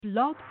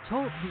Blog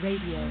Talk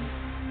Radio.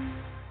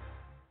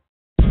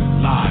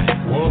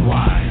 Live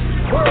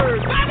worldwide. Word.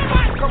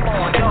 Come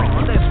on,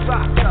 y'all. Let's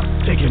rock up.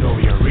 Taking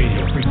over your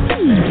radio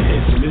frequency.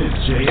 It's Miz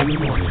J in the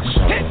morning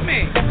show. Hit me.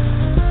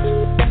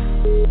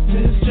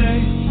 Miz J,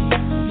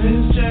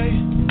 Miz J,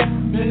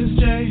 Miz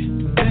J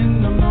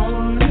in the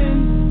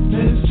morning.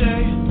 Miz J,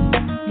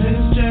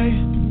 Miz J,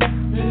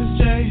 Miz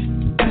J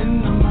in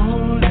the morning.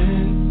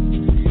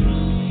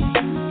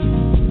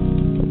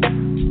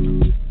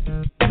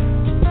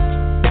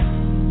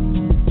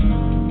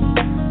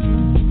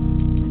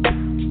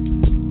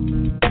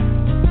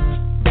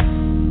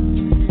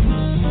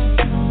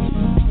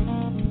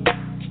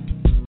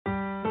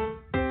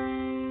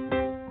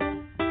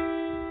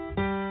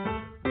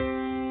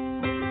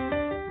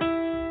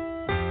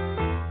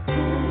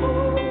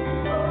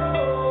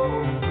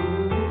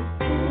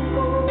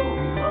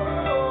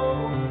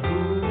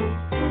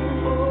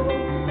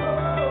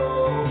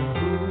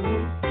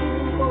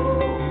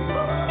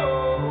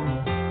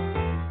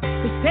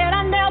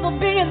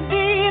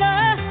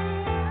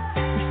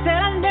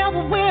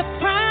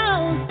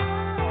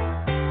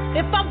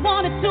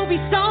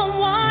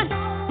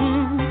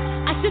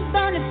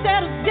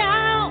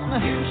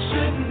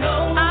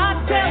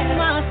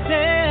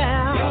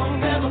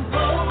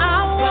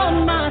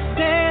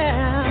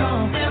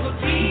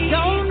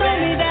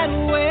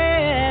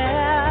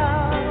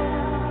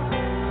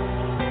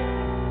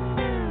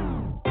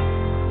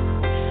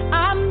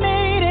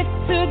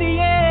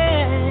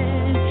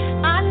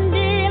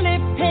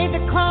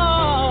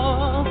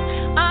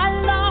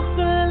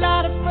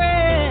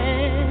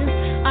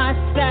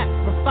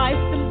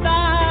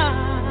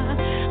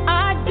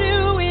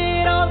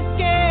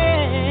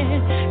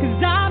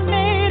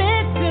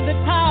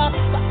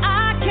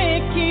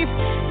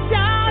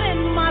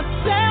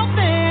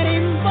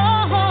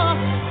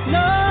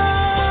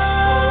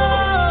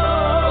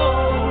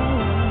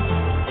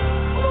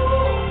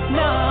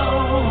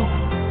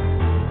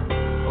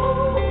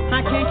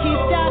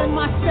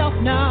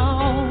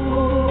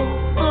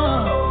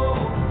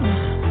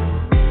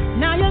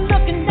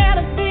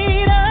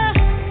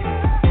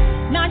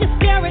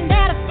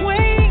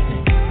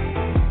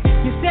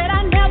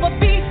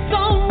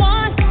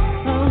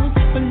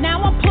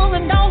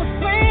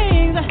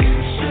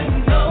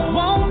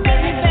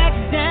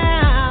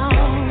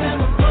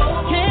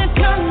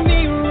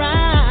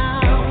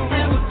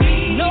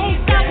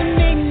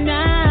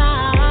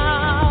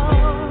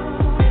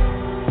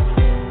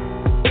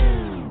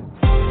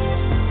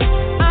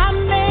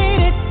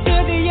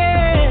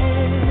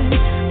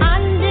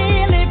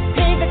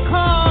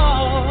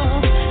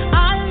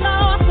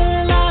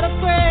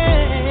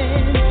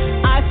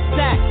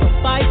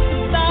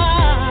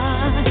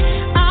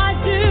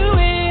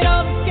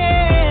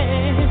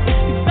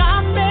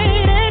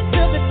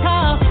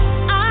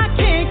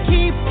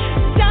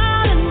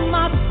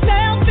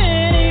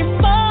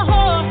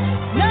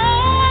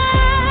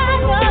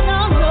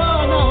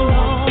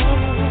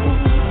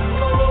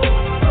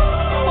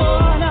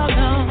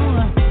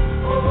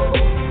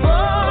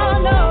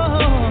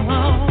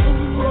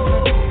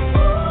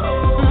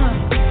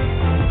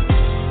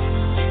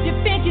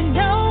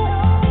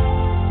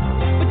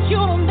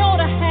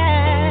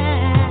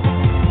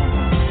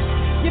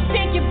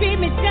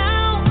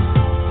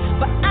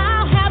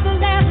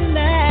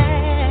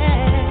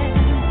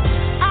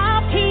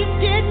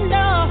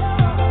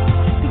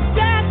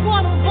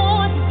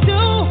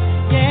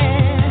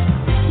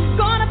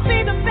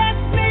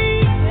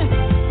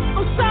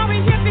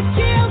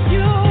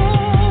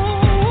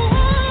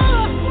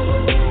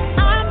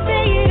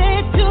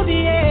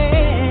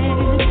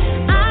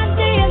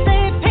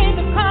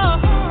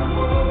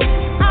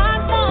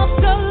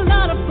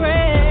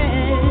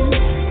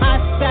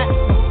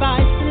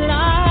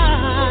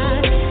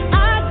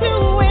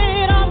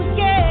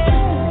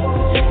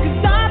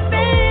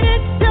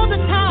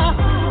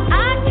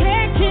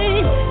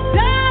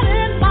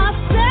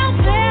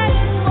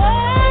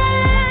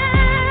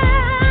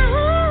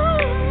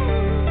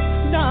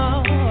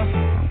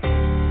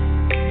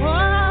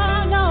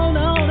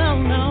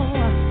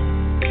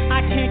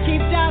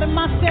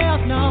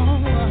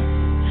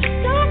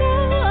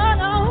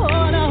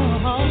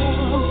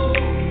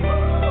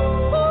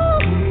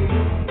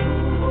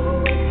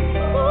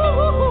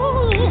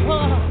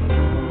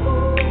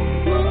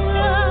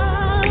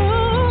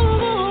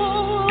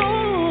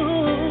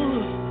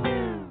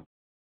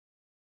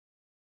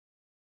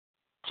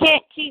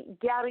 Can't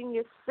keep doubting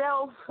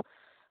yourself.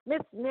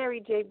 Miss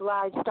Mary J.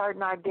 Blige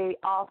starting our day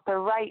off the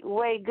right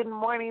way. Good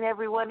morning,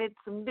 everyone. It's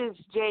Miz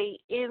J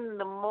in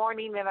the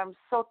morning, and I'm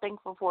so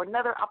thankful for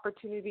another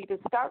opportunity to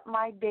start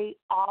my day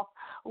off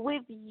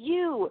with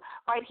you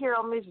right here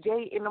on Miz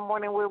J in the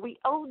morning, where we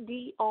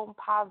OD on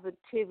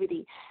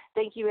positivity.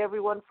 Thank you,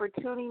 everyone, for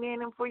tuning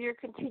in and for your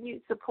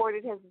continued support.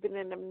 It has been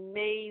an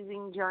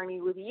amazing journey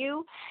with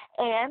you,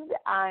 and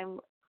I'm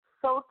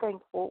so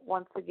thankful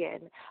once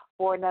again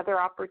for another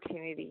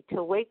opportunity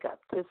to wake up,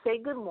 to say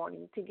good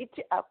morning, to get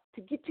you up,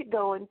 to get you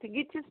going, to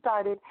get you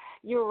started.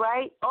 You're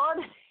right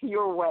on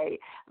your way,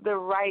 the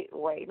right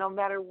way. No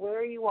matter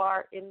where you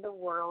are in the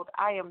world,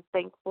 I am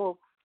thankful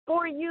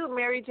for you,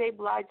 Mary J.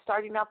 Blige,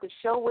 starting out the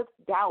show with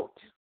doubt.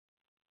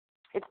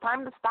 It's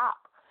time to stop.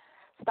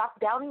 Stop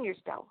doubting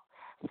yourself.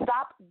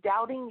 Stop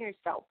doubting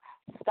yourself.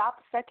 Stop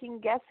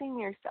second-guessing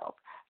yourself.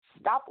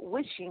 Stop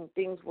wishing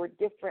things were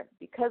different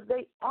because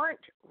they aren't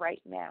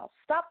right now.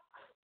 Stop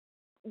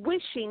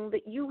wishing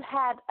that you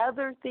had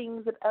other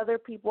things that other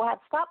people had.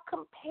 Stop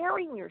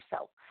comparing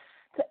yourself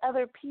to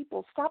other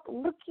people. Stop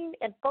looking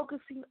and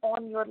focusing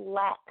on your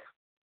lack.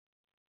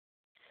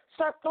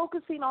 Start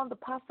focusing on the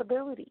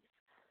possibilities.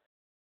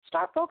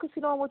 Start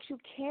focusing on what you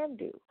can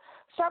do.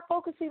 Start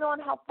focusing on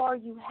how far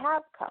you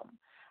have come.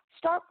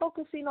 Start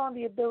focusing on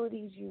the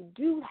abilities you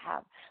do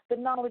have, the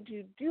knowledge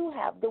you do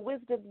have, the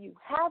wisdom you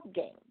have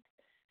gained.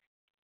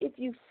 If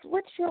you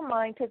switch your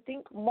mind to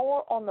think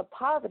more on the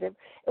positive,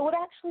 it would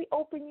actually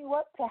open you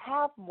up to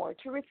have more,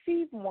 to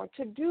receive more,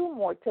 to do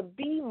more, to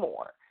be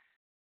more.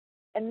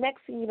 And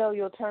next thing you know,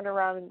 you'll turn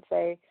around and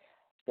say,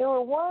 there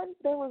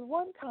was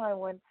one time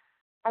when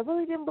I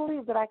really didn't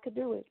believe that I could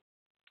do it.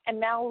 And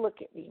now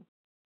look at me.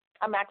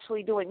 I'm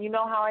actually doing it. You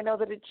know how I know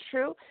that it's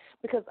true?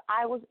 Because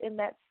I was in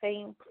that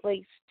same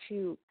place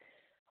too.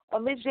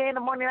 On Miz J in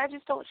the morning, I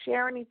just don't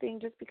share anything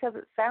just because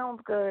it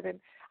sounds good and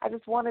I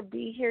just want to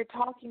be here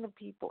talking to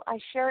people. I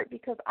share it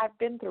because I've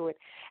been through it.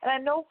 And I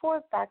know for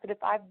a fact that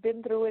if I've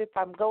been through it, if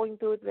I'm going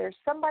through it, there's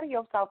somebody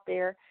else out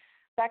there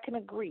that can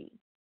agree.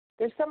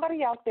 There's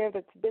somebody out there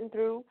that's been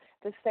through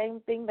the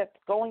same thing, that's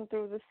going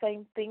through the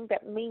same thing,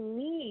 that may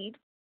need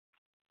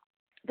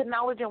the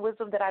knowledge and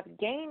wisdom that I've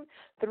gained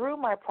through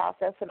my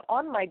process and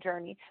on my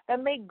journey,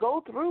 that may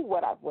go through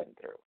what I've went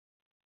through.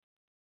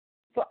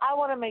 So I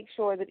want to make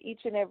sure that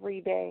each and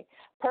every day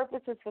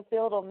purpose is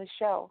fulfilled on the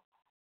show,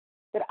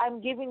 that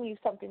I'm giving you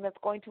something that's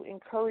going to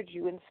encourage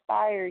you,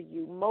 inspire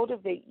you,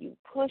 motivate you,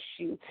 push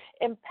you,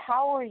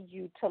 empower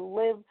you to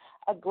live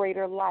a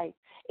greater life.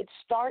 It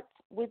starts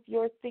with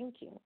your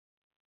thinking.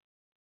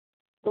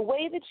 The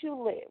way that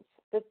you live,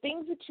 the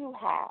things that you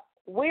have,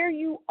 where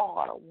you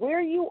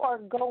are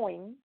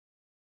going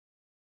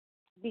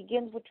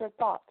begins with your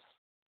thoughts.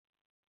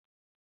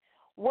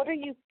 What are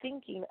you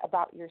thinking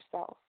about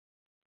yourself?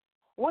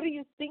 What are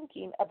you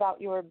thinking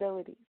about your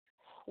abilities?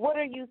 What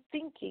are you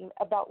thinking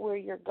about where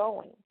you're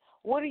going?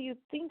 What are you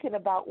thinking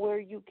about where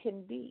you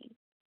can be?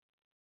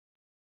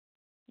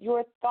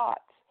 Your thoughts,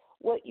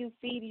 what you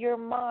feed your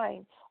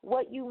mind,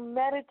 what you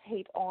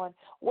meditate on,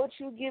 what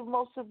you give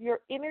most of your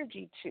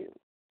energy to,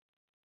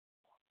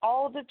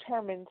 all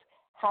determines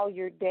how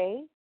your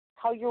day,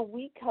 how your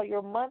week, how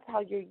your month, how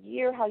your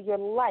year, how your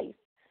life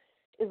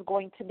is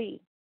going to be.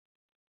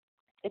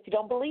 If you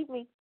don't believe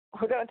me,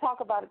 we're going to talk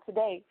about it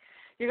today.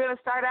 You're going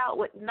to start out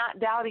with not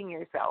doubting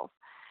yourself.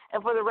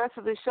 And for the rest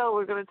of the show,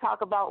 we're going to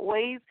talk about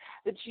ways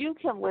that you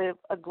can live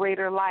a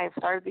greater life.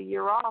 Start the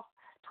year off,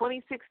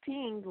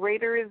 2016,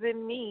 greater is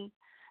in me,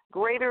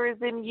 greater is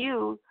in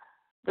you,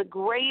 the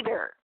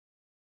greater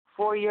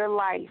for your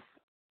life.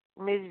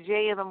 Miz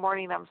J in the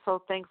morning, I'm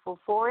so thankful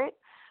for it.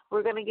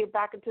 We're going to get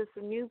back into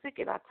some music,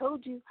 and I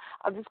told you,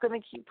 I'm just going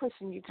to keep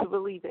pushing you to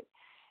believe it.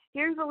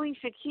 Here's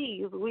Alicia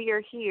Keys, We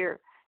Are Here.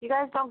 You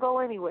guys don't go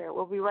anywhere.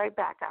 We'll be right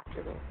back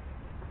after this.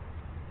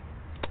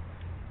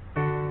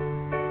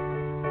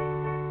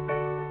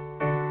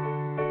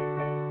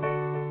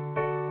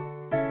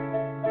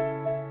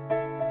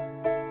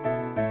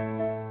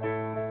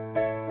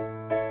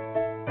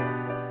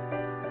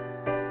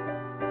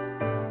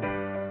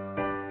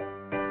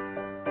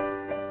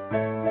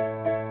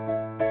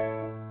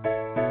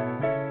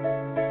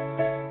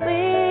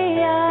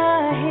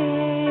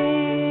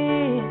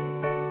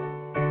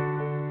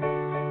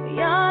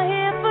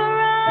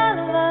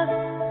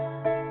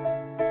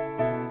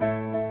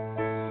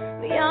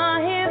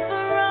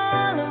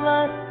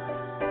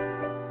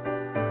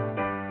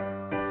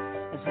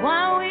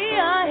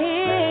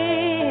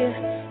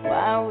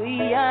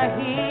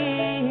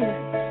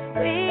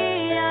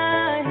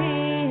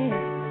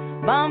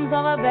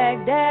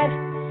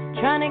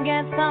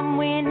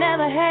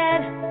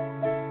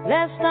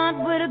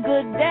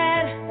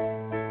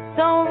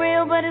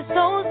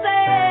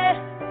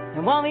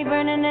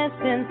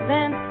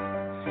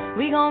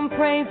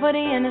 For the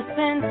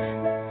innocence,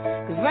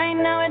 'cause right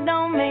now it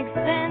don't make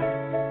sense.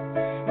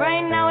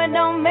 Right now it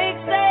don't make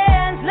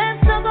sense.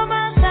 Let's talk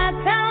about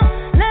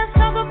Chi-Town. Let's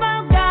talk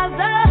about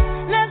Gaza.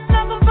 Let's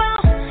talk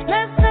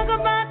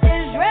about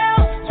Israel.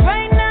 'Cause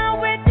right now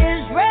with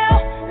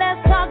Israel, let's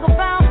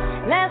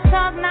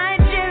talk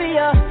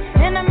Nigeria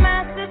in a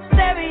massive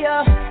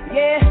stereo.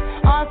 Yeah,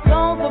 our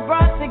souls are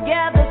brought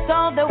together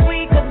so that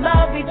we could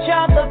love each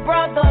other,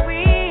 brother.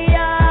 We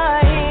are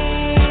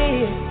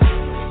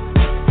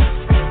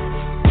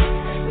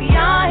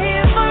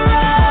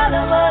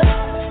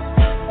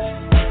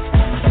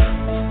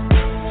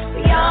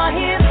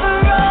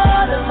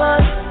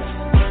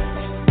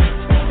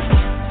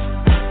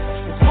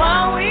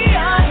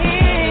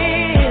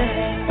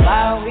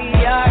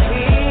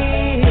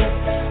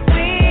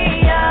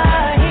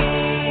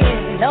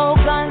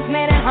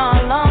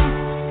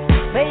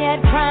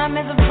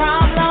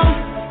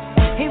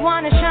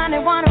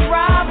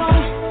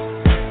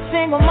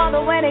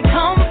mother, where they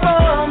come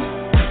from.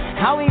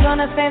 How we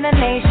gonna save the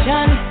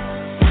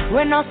nation?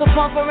 We're not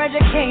support for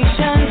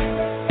education.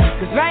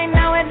 Cause right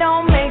now it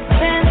don't make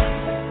sense.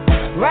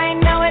 Right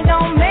now it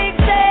don't make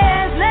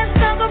sense. Let's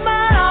talk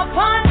about our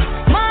part.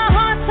 My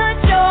heart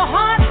touch your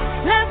heart.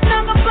 Let's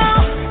talk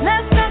about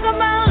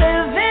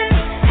living.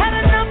 Had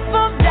enough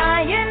of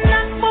dying,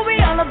 that's what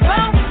we all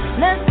about.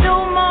 Let's do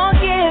more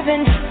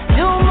giving,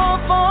 do more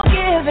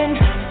forgiving.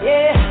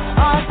 Yeah,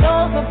 our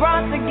souls were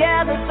brought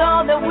together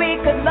so that we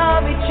could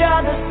love each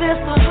other.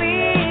 Sister, we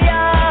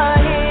are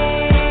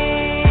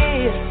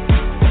here.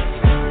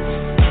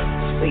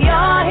 We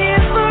are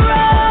here for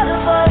all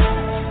of us.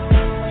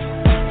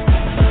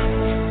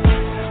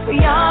 We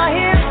are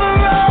here for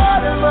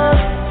all of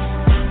us.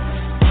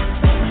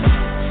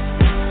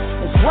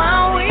 That's why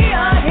we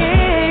are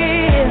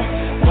here.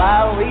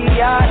 While we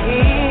are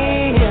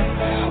here,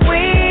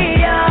 we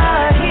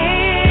are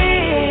here.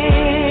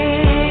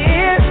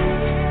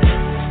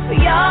 We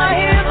are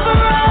here for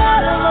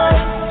all of us.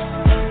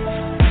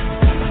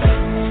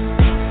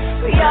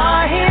 We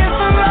are here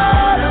for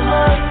all of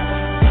us.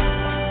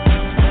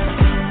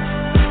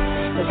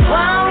 That's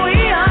why we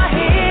are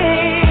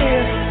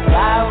here.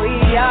 While we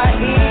are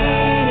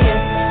here,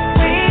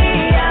 we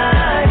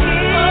are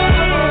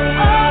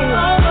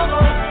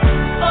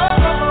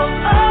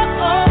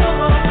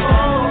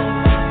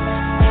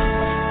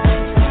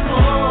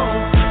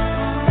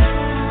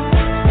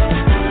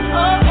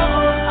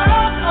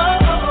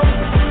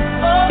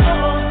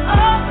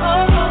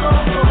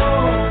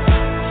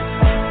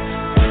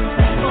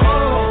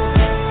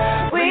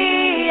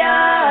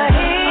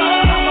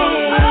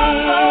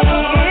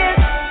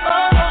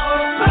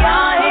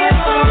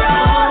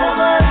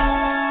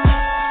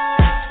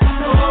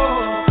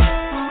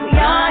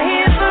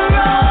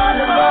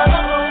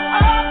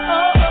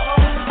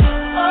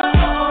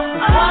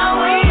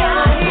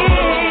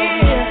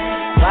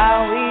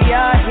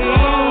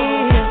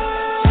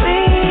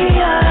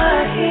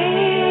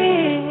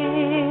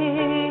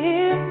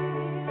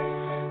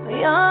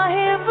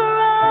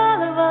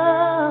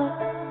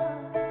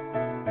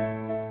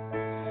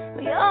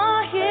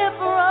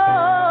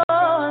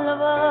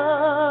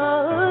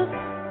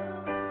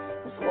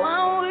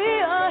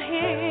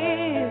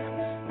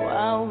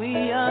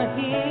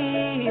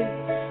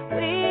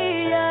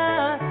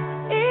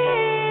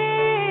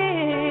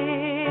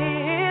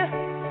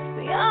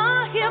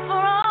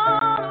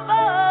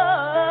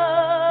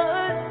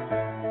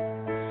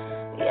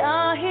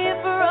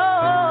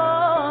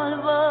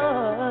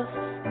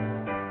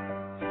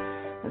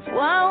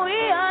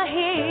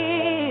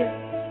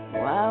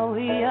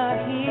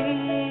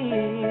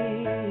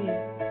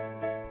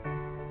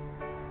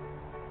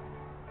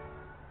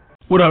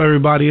What up,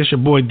 everybody? It's your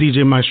boy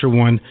DJ Maestro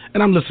One,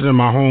 and I'm listening to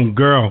my home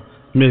girl,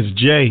 Miz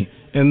J,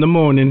 in the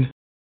morning.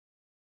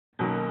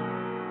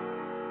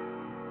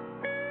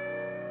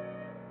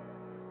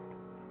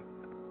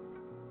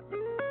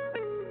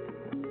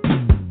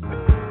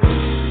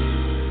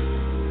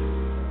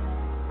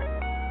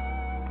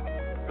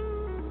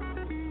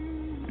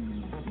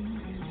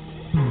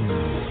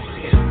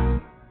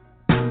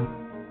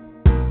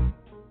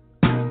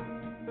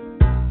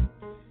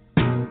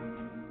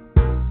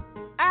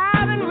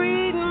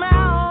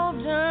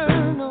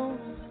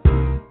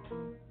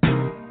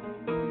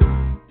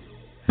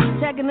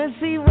 Checking to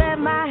see where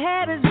my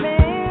head has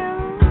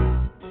been,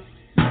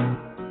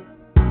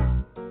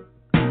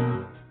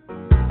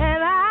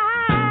 and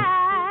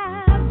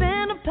I've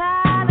been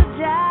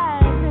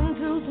apologizing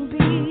to some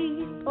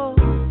people,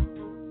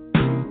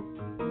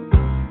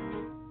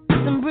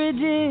 some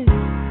bridges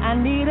I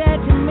needed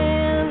to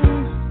mend,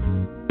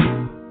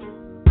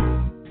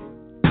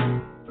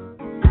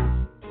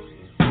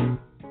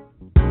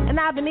 and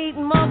I've been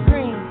eating more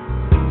greens.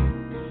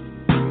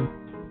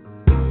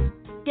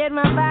 Get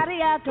my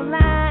body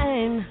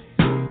alkaline.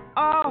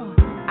 Oh,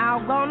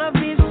 I'm gonna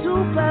be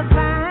super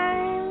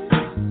fine.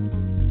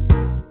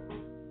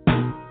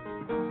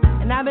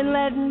 And I've been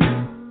letting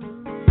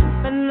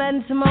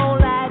some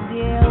old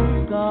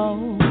ideas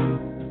go.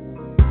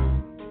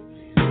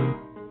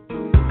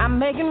 I'm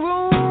making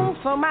room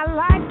for my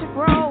life to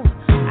grow.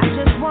 I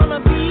just wanna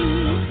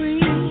be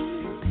free.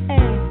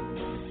 Hey,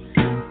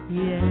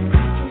 yeah.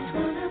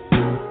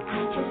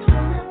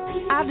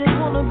 I just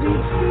wanna be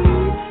free.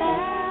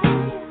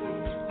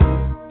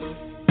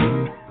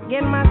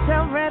 Get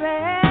myself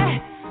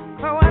ready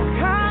for what's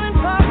coming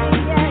for me,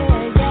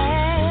 yeah, yeah.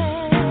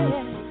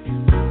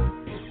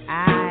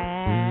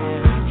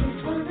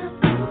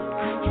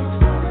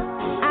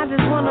 I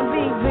just wanna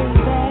be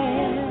baby.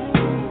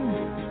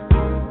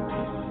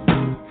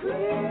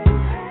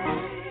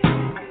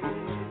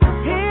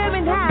 Hear me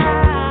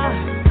now.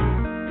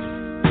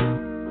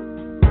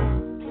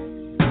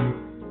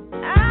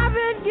 I've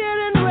been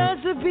getting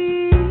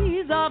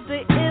recipes off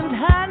the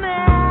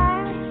internet.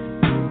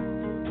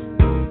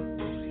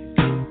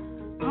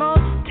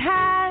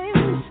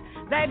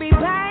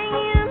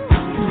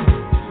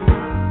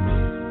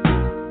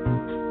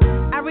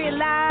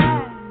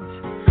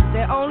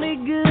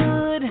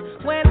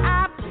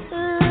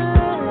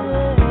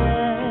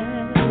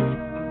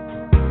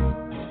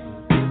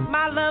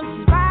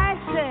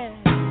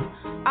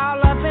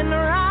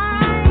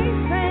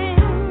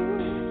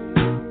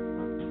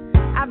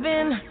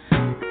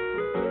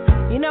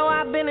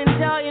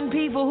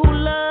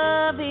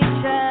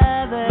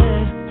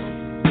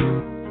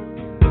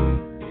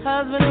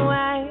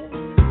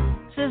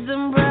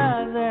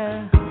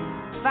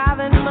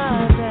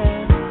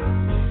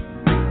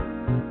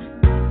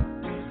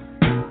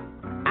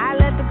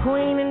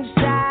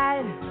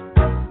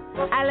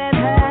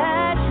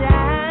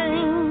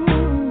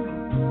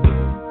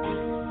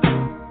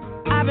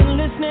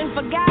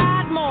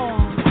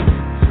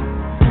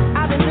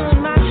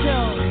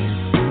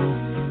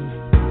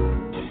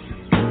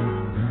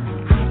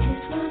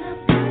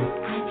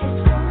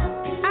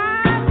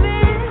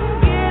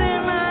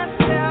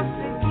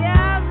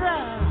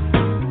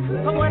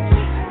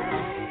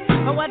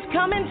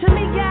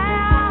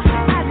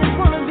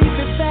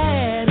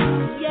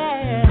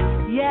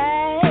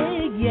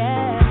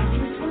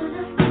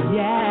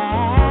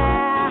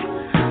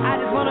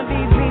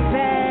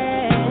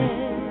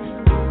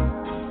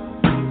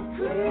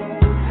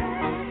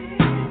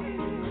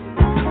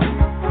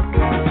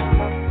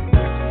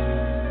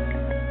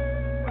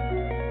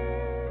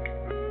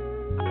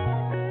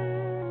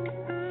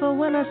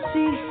 when I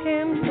see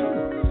him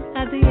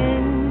at the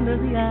end of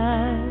the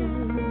aisle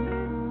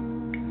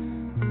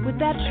with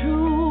that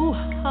true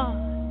heart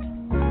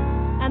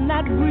and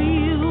that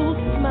real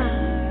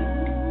smile.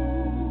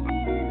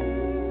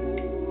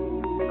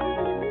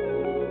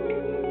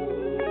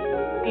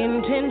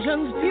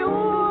 Intentions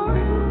pure,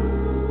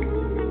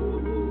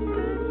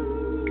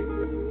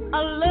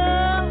 a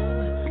love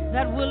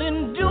that will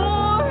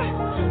endure.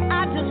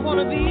 I just want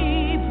to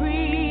be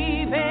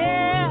prepared.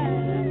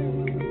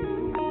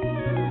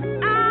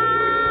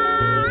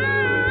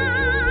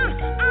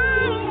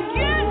 I'm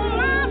getting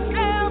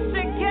myself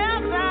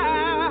together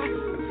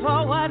for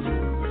what's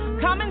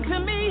coming to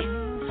me,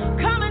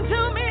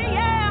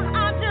 yeah.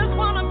 I just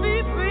want to be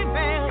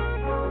prepared.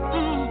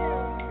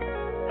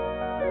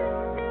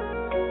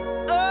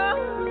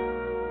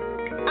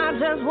 I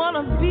just want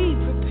to be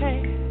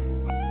prepared.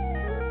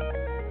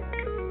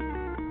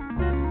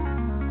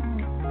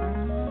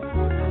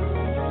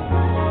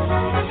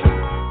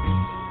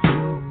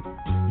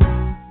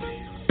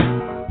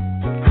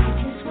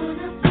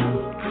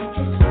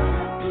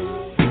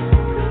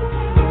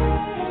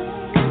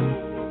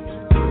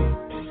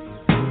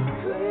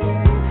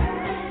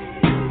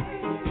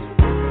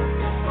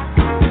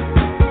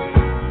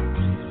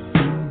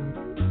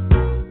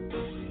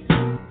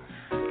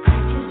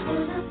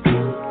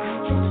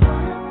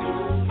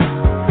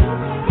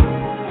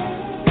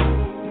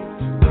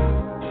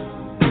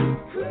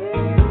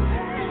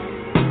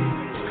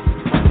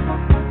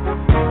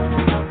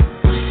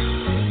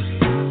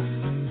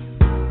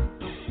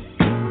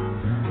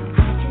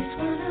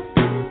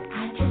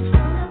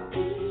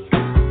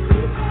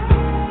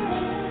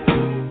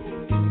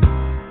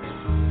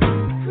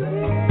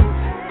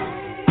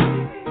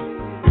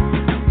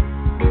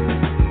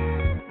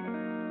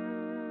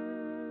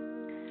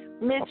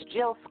 Miss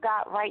Jill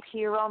Scott right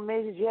here on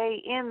Miz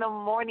J in the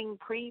morning,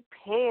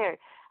 prepared.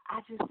 I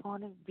just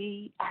want to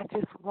be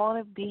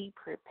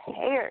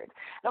prepared.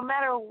 No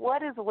matter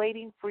what is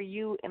waiting for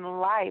you in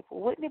life,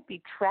 wouldn't it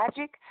be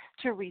tragic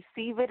to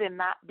receive it and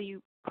not be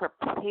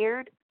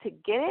prepared to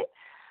get it?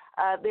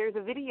 There's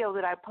a video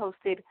that I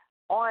posted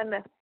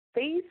on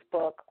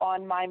Facebook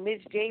on my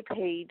Miz J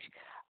page.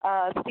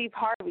 Steve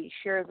Harvey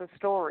shares a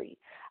story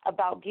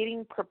about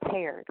getting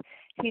prepared.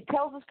 He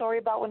tells a story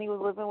about when he was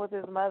living with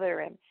his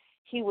mother, and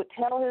he would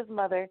tell his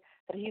mother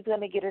that he's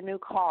going to get a new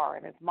car.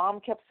 And his mom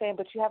kept saying,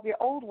 but you have your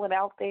old one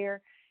out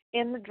there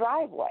in the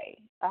driveway.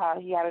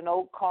 He had an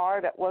old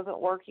car that wasn't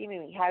working,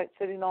 and he had it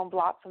sitting on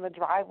blocks in the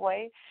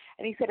driveway.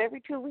 And he said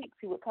every 2 weeks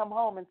he would come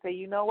home and say,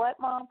 you know what,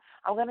 Mom,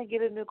 I'm going to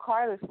get a new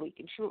car this week.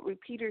 And she would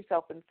repeat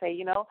herself and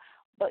say,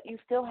 but you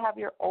still have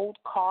your old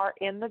car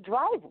in the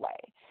driveway.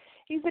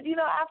 He said,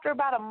 after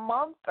about a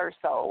month or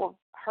so of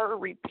her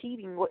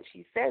repeating what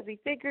she says, he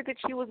figured that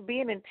she was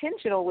being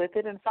intentional with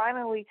it and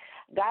finally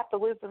got the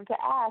wisdom to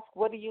ask,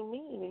 what do you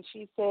mean? And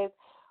she said,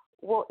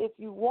 well, if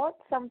you want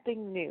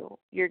something new,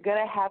 you're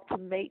going to have to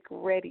make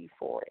ready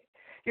for it.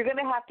 You're going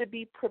to have to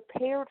be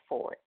prepared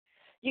for it.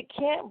 You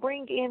can't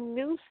bring in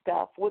new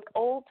stuff with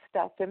old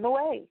stuff in the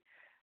way.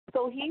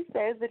 So he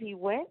says that he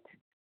went,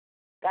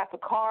 got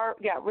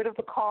rid of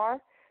the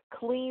car,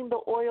 cleaned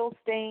the oil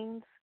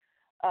stains,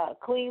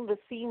 cleaned the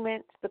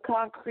cement, the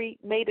concrete,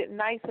 made it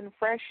nice and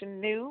fresh and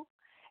new.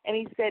 And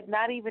he said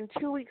not even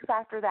 2 weeks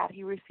after that,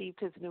 he received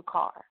his new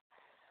car.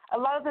 A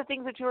lot of the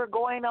things that you are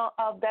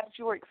that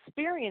you are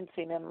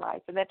experiencing in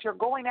life and that you're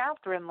going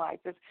after in life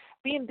is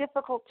being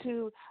difficult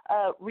to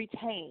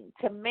retain,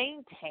 to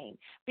maintain,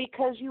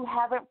 because you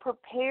haven't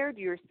prepared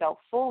yourself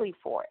fully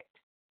for it.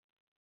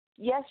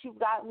 Yes, you've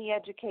gotten the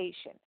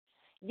education.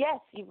 Yes,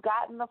 you've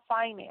gotten the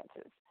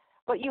finances,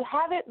 but you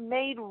haven't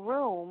made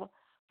room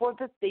for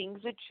the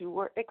things that you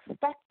were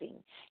expecting.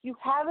 You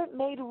haven't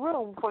made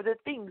room for the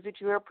things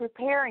that you are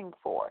preparing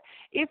for.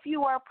 If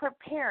you are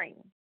preparing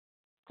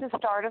to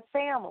start a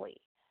family,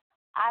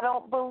 I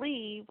don't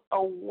believe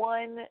a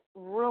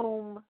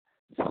one-room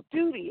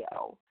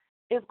studio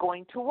is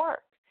going to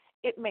work.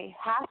 It may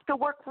have to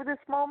work for this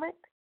moment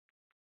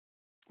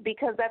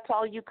because that's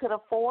all you could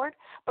afford,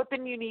 but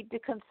then you need to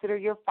consider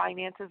your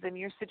finances and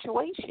your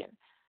situation.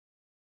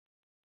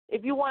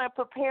 If you want to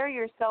prepare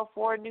yourself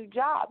for a new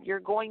job, you're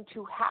going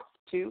to have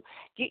to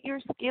get your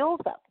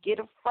skills up, get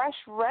a fresh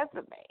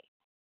resume.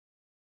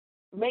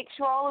 Make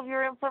sure all of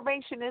your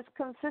information is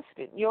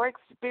consistent, your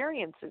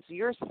experiences,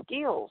 your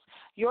skills,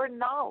 your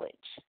knowledge.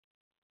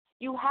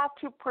 You have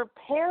to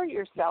prepare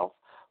yourself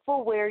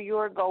for where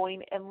you're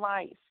going in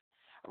life.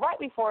 Right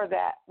before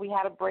that, we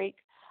had a break,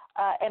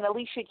 and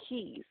Alicia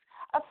Keys,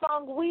 a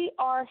song, We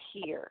Are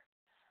Here.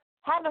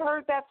 Hadn't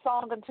heard that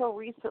song until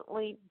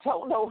recently.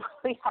 Don't know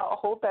really how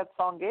old that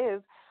song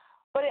is,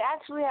 but it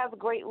actually has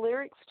great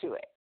lyrics to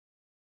it.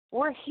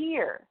 We're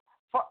here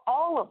for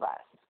all of us.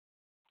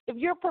 If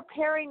you're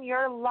preparing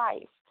your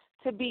life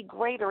to be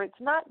greater, it's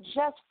not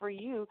just for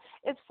you.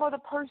 It's for the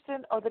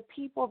person or the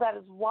people that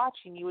is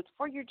watching you. It's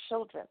for your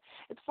children.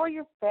 It's for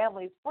your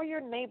family. It's for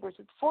your neighbors.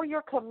 It's for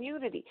your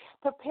community.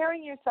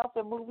 Preparing yourself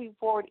and moving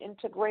forward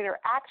into greater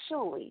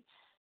actually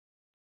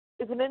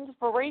is an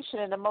inspiration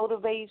and a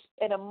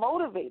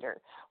motivator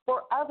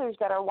for others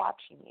that are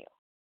watching you,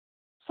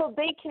 so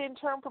they can in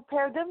turn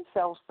prepare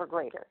themselves for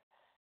greater.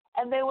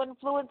 And they will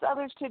influence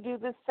others to do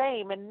the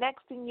same. And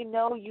next thing you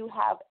know, you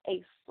have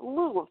a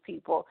slew of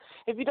people.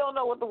 If you don't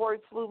know what the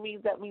word slew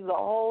means, that means a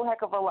whole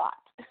heck of a lot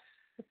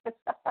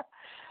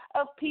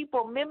of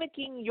people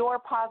mimicking your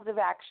positive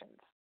actions.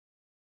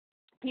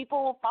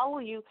 People will follow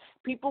you.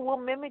 People will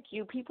mimic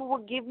you. People will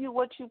give you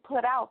what you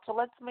put out. So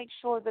let's make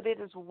sure that it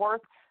is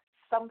worth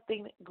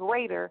something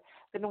greater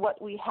than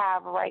what we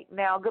have right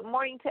now. Good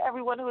morning to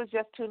everyone who is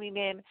just tuning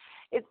in.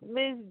 It's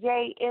Miz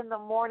J in the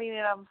morning,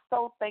 and I'm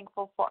so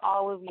thankful for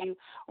all of you.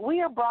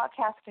 We are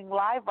broadcasting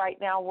live right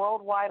now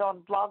worldwide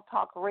on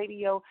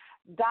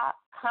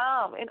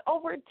blogtalkradio.com in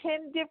over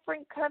 10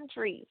 different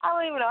countries. I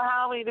don't even know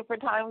how many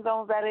different time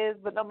zones that is,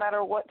 but no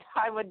matter what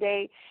time of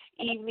day,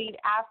 evening,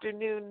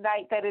 afternoon,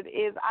 night that it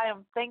is, I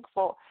am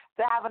thankful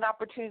to have an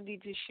opportunity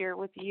to share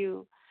with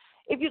you.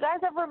 If you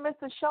guys ever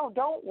miss a show,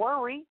 don't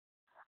worry.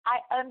 I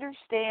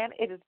understand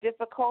it is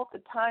difficult,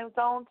 the time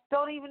zones.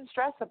 Don't even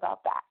stress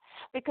about that,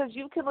 because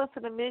you can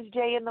listen to Miz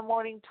J in the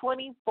morning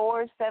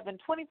 24/7,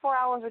 24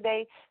 hours a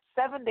day,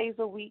 7 days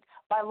a week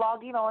by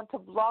logging on to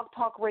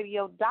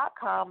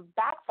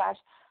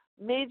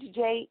blogtalkradio.com/Miz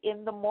J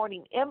in the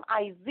morning,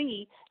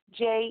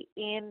 MIZJ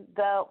in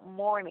the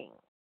morning.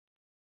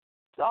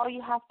 It's all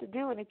you have to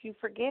do, and if you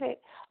forget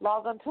it,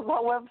 log on to my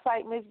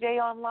website, Miz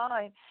J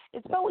Online.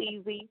 It's so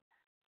easy.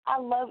 I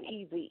love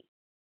easy.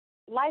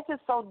 Life is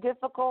so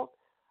difficult.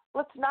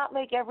 Let's not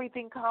make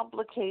everything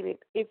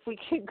complicated if we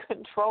can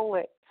control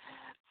it.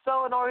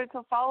 So in order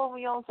to follow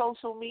me on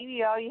social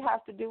media, all you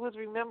have to do is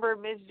remember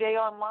Miz J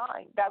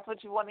Online. That's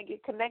what you want to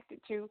get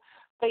connected to.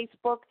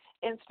 Facebook,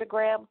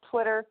 Instagram,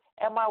 Twitter,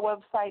 and my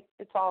website,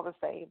 it's all the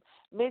same.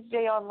 Miz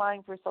J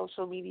Online for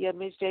social media,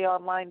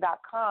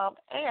 MizJOnline.com,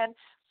 and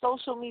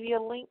social media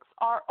links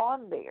are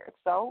on there.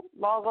 So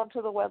log on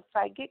to the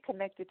website, get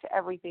connected to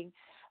everything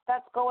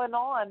that's going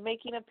on,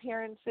 making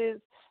appearances,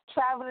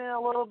 traveling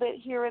a little bit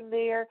here and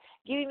there,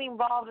 getting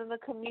involved in the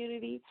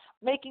community,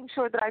 making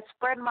sure that I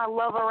spread my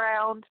love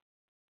around.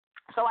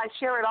 So I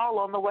share it all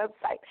on the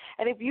website.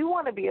 And if you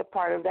want to be a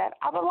part of that,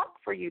 I would like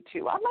for you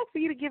to. I'd like for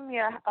you to give me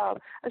a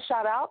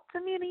shout-out.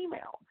 Send me an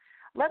email.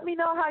 Let me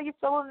know how you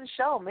feel in the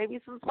show. Maybe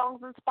some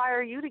songs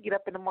inspire you to get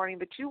up in the morning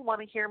that you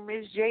want to hear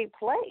Miz J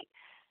play.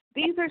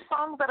 These are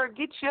songs that are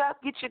get you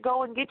up, get you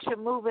going, get you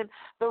moving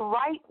the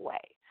right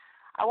way.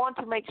 I want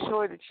to make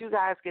sure that you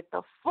guys get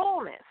the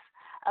fullness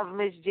of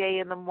Miz J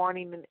in the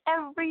morning and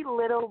every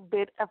little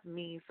bit of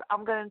me. So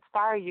I'm going to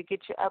inspire you,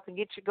 get you up and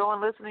get you going,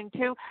 listening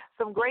to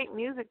some great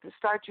music to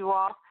start you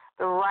off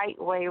the right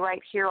way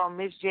right here on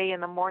Miz J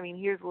in the morning.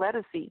 Here's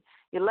Lettucey,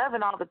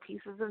 11 All the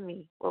Pieces of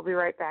Me. We'll be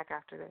right back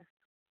after this.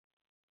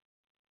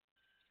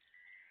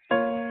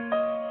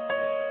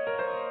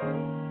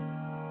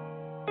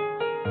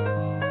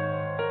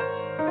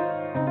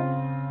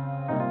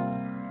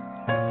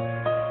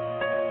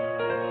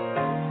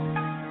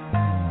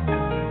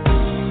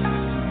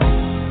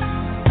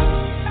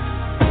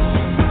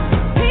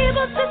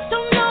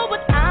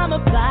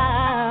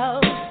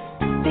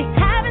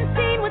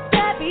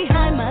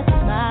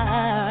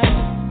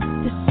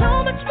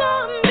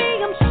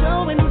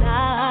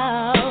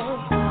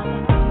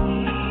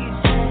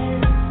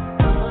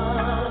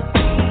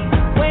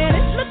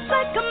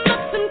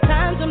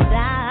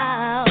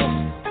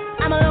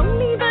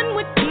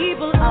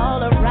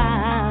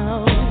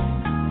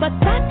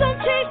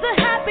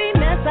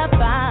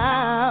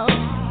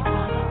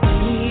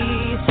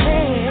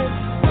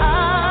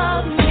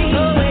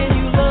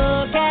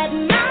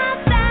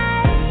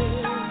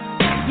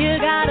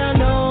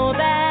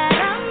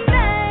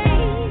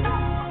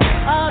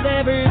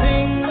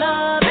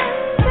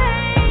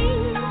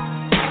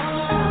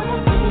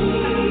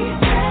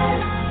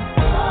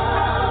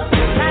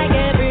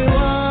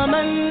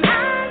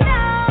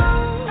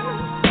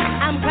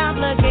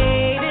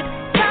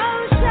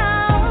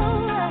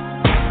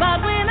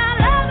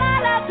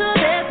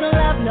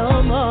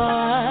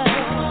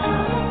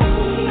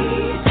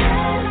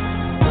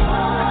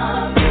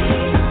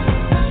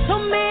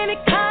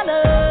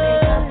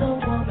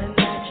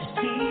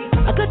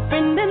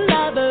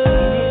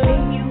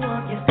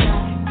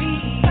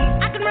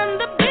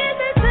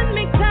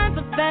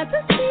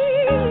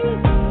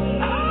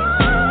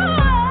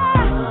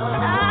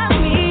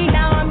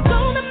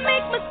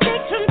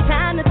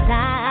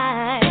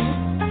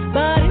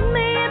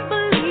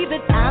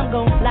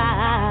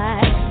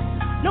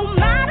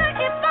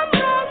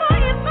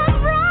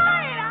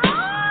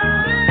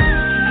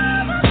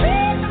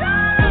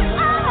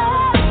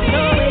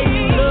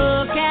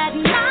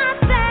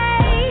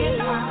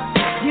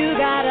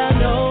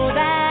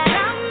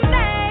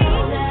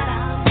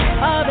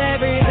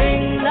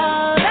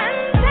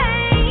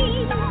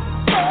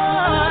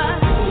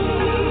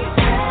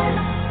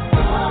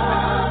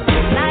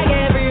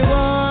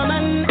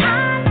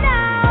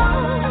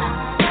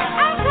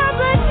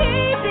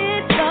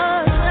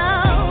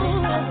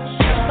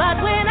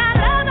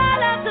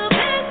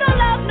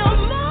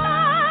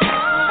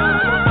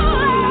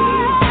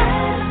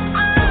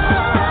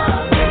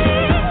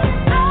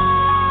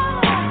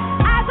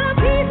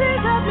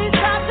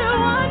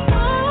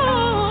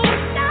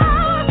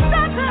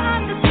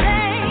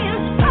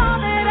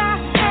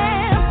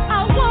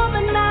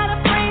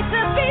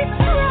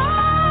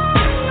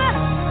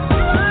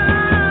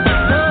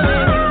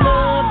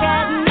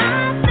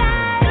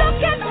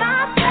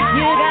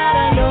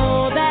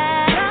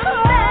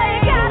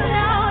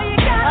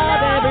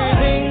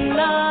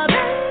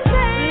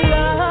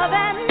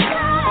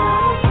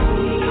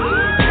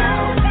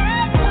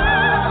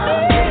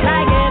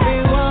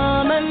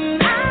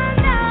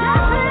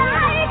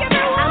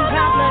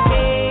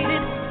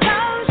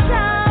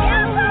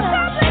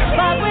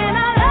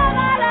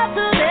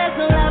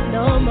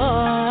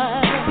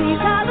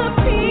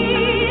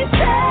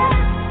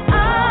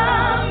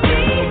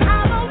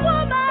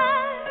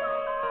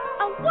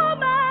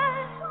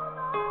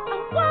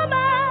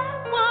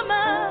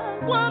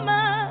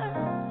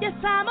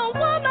 I'm a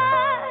woman.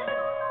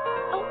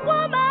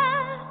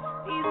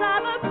 These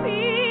are the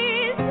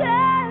pieces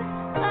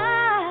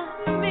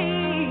of me.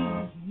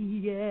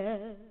 Yeah.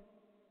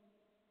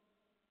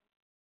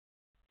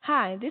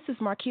 Hi, this is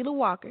Marquila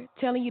Walker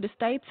telling you to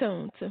stay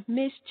tuned to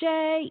Miz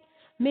J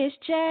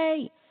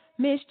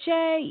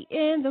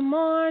in the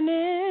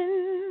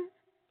morning.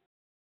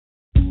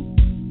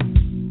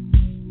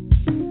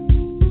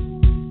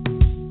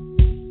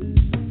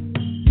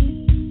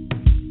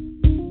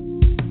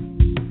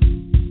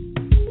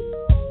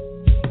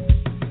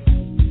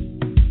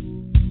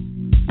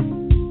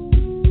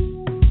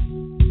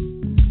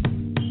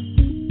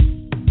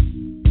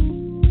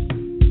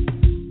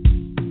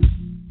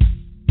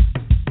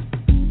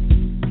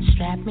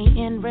 Strap me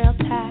in real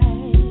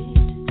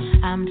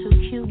tight. I'm too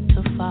cute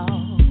to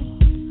fall.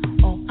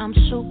 Oh, I'm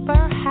super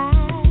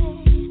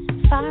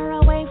high, far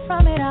away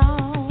from it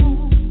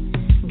all.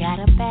 Got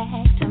a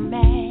bag to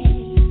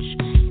match,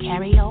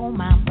 carry all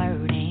my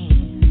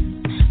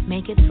burdens,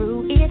 make it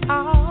through it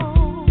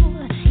all,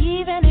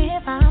 even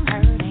if I'm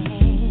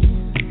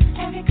hurting.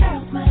 Every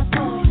girl's met a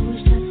boy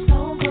who's just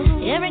no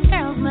good. Every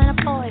girl's met a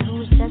boy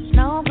who's just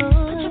no good.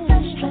 Put your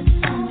best dress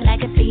on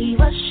like a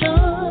diva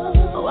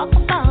should. Walk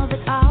above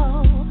it all.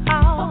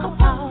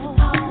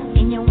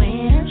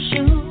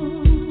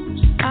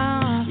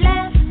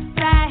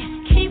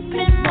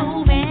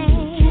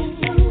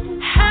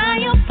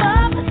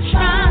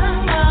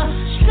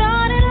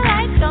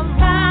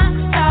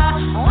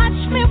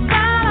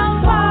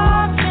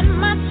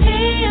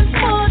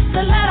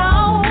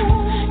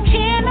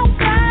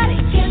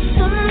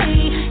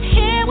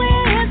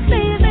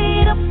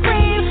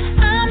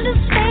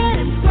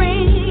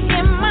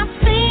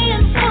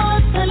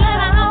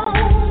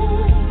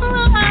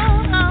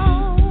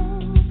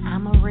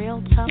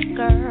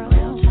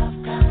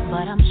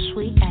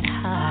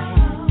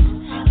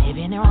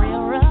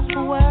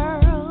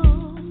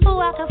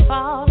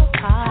 Fall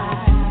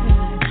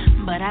apart,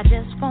 but I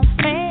just won't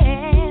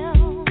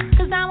fail,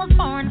 'cause I was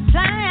born to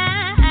fly.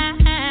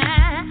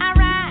 I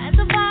rise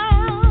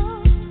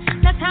above,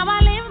 that's how I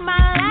live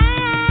my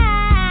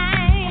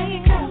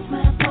life. Girls,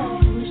 my boy,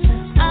 who's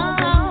just no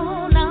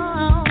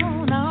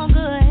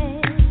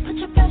good. Put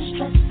your best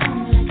dress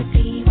on like a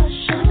diva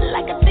should.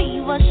 Like a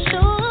diva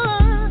should.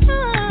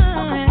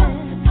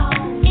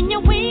 In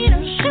your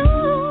winter shoes.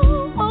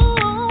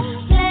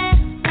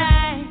 Left,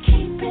 right,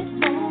 keep it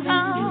moving.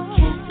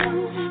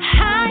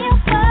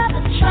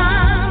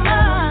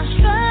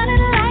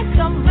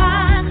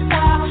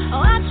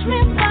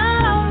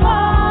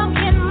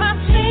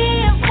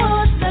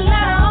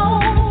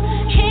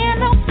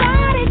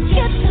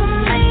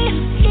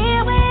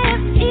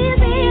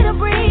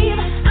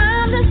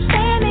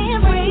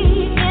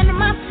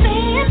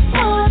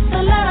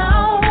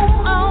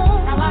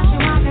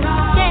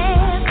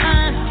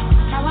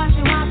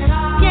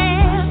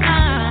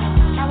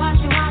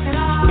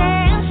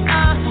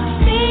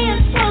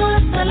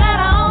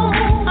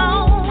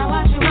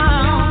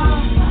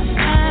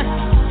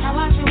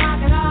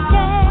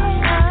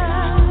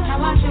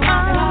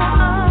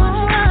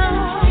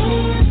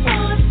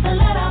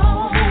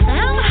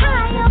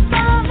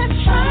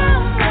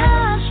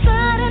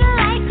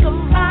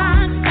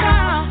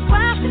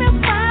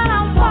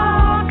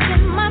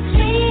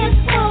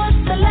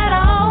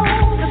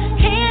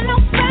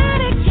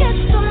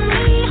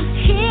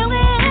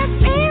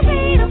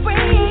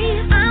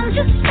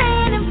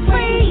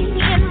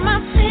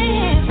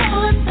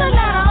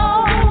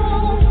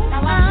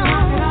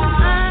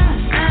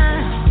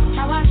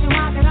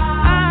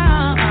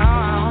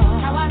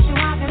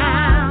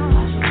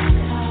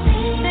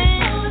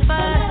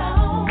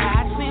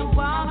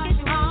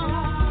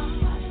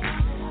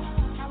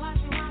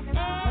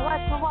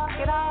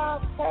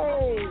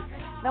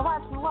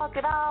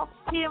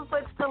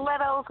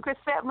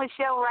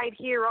 Michelle right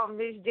here on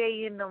Miz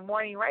J in the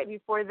morning. Right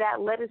before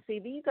that, let us see.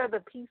 These are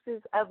the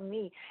pieces of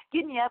me.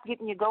 Getting you up,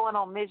 getting you going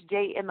on Miz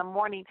J in the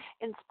morning,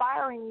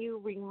 inspiring you,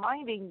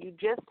 reminding you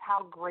just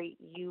how great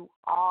you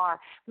are,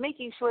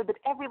 making sure that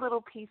every little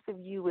piece of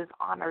you is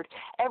honored,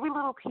 every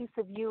little piece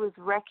of you is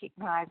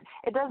recognized.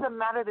 It doesn't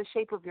matter the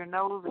shape of your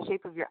nose, the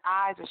shape of your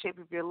eyes, the shape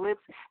of your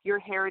lips, your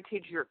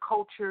heritage, your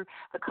culture,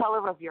 the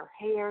color of your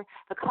hair,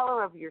 the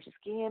color of your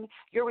skin,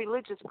 your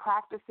religious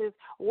practices.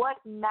 What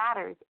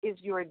matters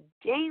is your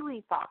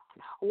daily thoughts.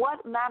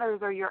 What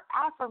matters are your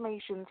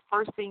affirmations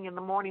first thing in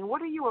the morning.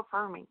 What are you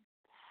affirming?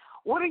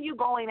 What are you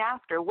going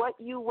after? What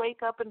you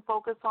wake up and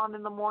focus on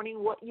in the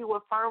morning, what you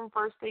affirm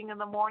first thing in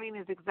the morning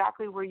is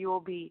exactly where you will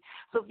be.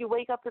 So if you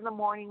wake up in the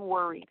morning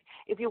worried,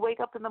 if you wake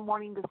up in the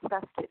morning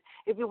disgusted,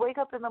 if you wake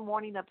up in the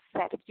morning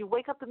upset, if you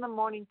wake up in the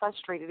morning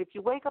frustrated, if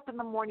you wake up in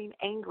the morning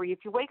angry,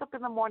 if you wake up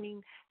in the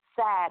morning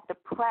sad,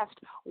 depressed,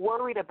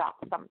 worried about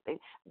something,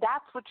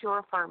 that's what you're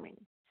affirming.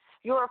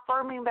 You're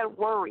affirming that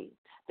worry,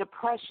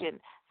 depression,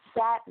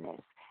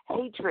 sadness,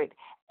 hatred,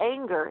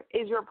 anger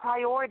is your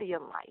priority in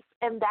life,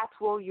 and that's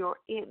where you're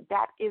in.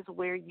 That is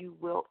where you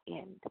will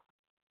end.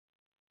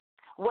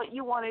 What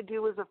you want to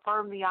do is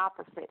affirm the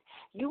opposite.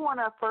 You want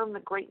to affirm the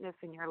greatness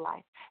in your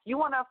life. You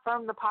want to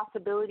affirm the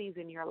possibilities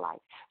in your life.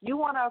 You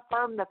want to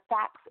affirm the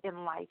facts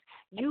in life.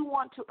 You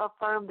want to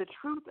affirm the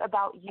truth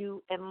about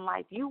you in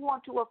life. You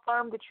want to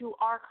affirm that you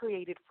are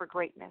created for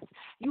greatness.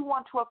 You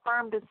want to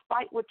affirm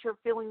despite what your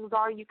feelings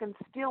are, you can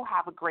still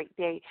have a great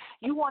day.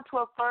 You want to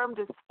affirm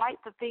despite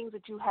the things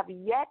that you have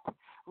yet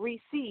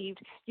received,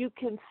 you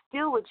can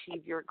still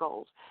achieve your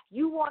goals.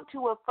 You want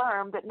to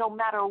affirm that no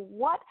matter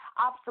what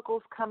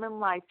obstacles come in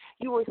life,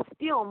 you are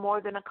still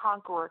more than a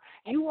conqueror.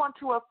 You want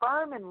to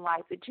affirm in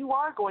life that you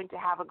are going to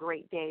have a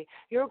great day.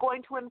 You're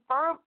going to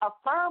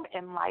affirm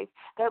in life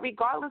that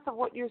regardless of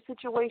what your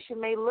situation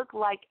may look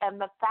like and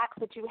the facts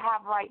that you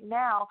have right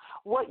now,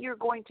 what you're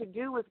going to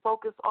do is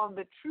focus on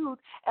the truth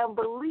and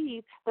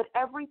believe that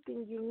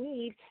everything you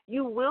need,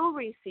 you will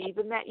receive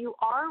and that you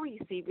are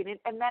receiving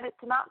it and that it's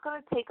not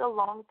going to take a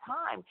long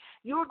time.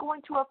 You're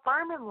going to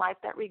affirm in life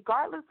that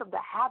regardless of the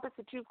habits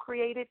that you've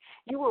created,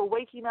 you are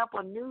waking up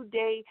a new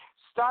day,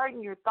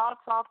 starting your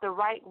thoughts off the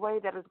right way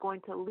that is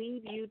going to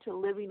lead you to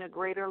living a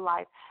greater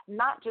life,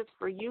 not just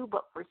for you,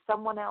 but for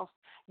someone else.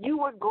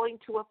 You are going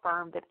to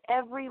affirm that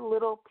every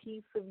little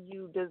piece of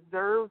you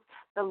deserves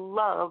the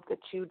love that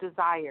you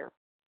desire,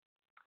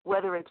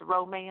 whether it's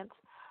romance,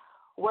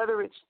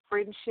 whether it's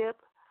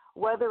friendship,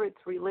 whether it's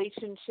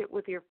relationship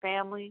with your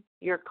family,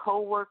 your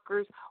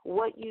coworkers,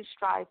 what you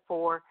strive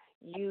for,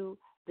 you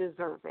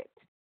deserve it.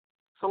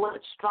 So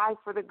let's strive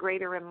for the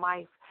greater in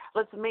life.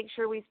 Let's make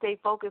sure we stay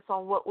focused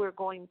on what we're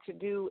going to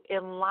do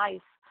in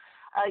life.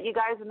 You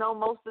guys know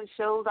most of the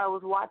shows I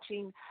was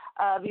watching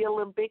the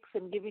Olympics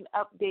and giving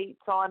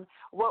updates on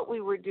what we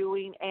were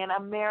doing, and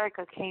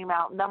America came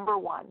out number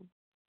one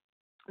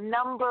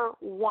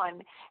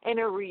in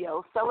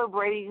Rio,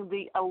 celebrating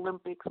the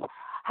Olympics,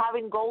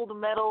 having gold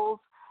medals,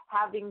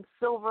 having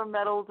silver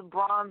medals,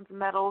 bronze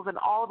medals, and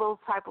all those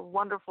type of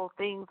wonderful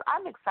things.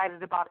 I'm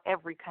excited about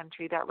every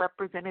country that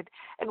represented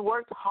and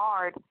worked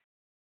hard.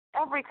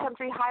 Every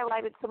country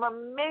highlighted some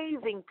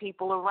amazing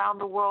people around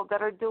the world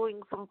that are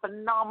doing some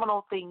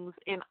phenomenal things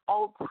in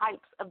all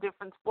types of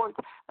different sports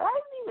that I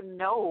didn't even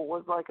know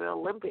was like an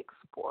Olympic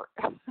sport.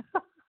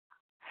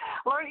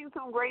 Learning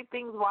some great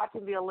things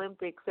watching the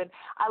Olympics, and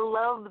I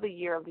loved the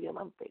year of the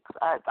Olympics.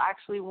 It's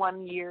actually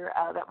 1 year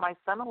that my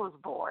son was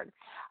born.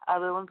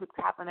 The Olympics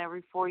happen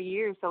every 4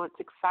 years, so it's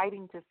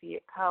exciting to see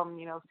it come,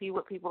 see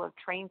what people have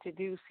trained to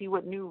do, see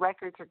what new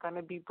records are going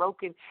to be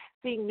broken,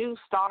 seeing new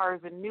stars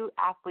and new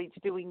athletes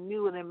doing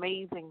new and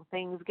amazing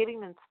things,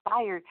 getting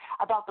inspired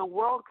about the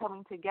world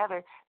coming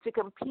together to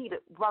compete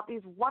about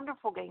these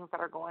wonderful games that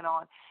are going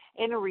on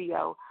in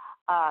Rio.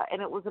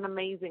 And it was an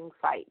amazing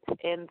sight.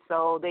 And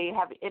so they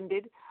have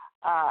ended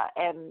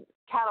and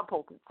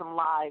catapulted some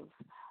lives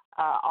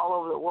all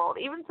over the world.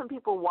 Even some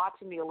people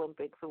watching the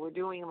Olympics who were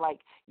doing like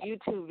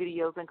YouTube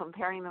videos and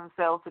comparing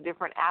themselves to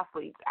different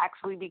athletes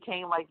actually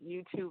became like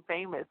YouTube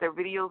famous. Their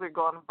videos are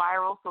going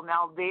viral, so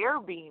now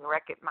they're being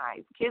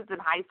recognized. Kids in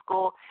high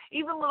school,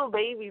 even little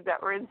babies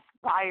that were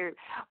inspired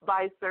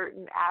by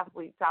certain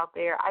athletes out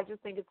there. I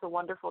just think it's a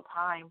wonderful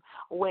time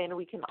when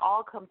we can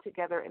all come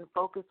together and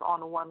focus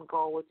on one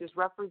goal, which is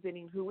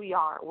representing who we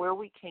are, where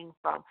we came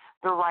from,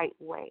 the right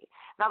way.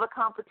 Now, the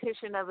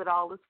competition of it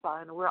all is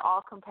fun. We're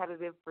all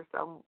competitive for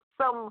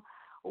some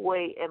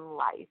way in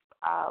life,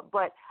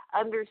 but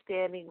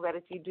understanding that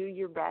if you do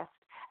your best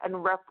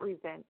and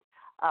represent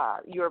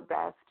your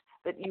best,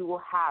 that you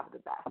will have the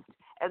best.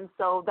 And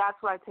so that's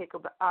what I take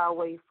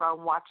away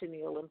from watching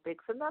the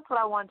Olympics, and that's what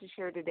I want to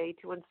share today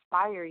to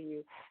inspire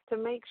you to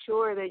make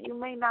sure that you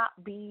may not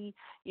be,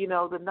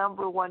 the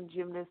number one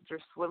gymnast or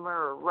swimmer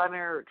or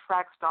runner or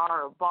track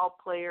star or ball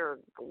player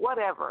or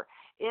whatever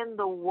in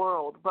the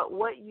world, but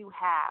what you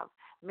have,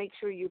 make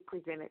sure you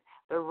present it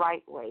the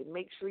right way.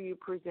 Make sure you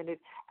present it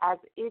as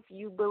if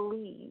you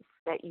believe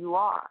that you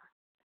are.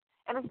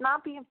 And it's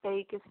not being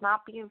fake. It's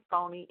not being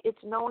phony. It's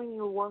knowing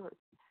your worth.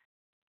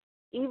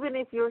 Even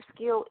if your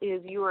skill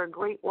is you are a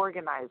great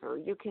organizer,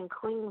 you can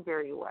clean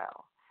very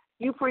well,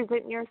 you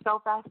present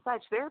yourself as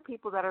such. There are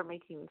people that are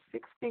making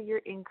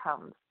six-figure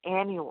incomes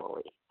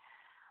annually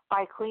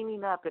by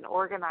cleaning up and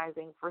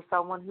organizing for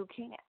someone who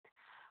can't.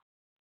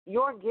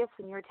 Your gifts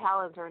and your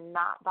talents are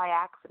not by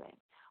accident.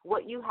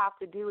 What you have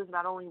to do is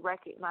not only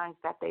recognize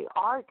that they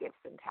are gifts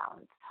and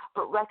talents,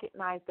 but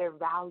recognize their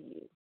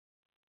value.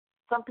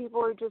 Some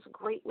people are just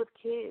great with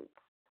kids.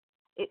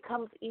 It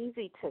comes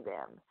easy to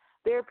them.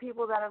 There are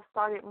people that have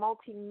started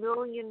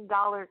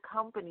multi-million-dollar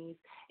companies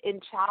in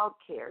child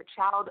care,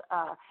 child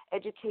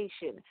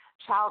education,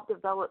 child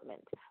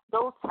development,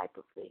 those type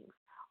of things.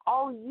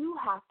 All you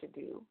have to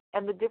do,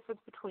 and the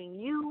difference between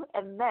you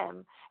and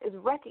them, is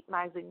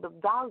recognizing the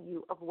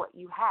value of what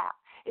you have.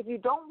 If you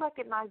don't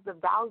recognize the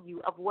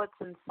value of what's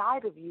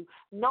inside of you,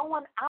 no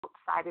one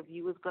outside of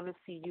you is going to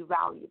see you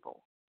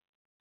valuable.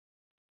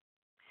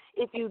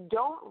 If you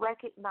don't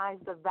recognize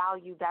the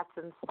value that's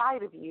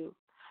inside of you,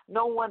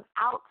 no one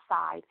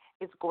outside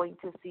is going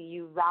to see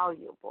you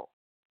valuable.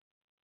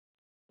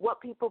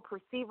 What people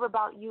perceive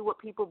about you, what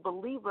people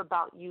believe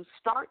about you,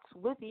 starts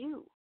with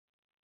you.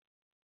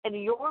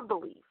 And your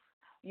belief,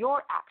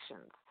 your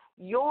actions,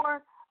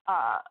 your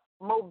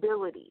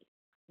mobility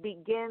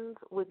begins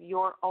with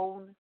your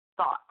own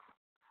thoughts.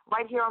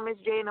 Right here on Miz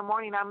J in the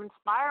morning, I'm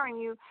inspiring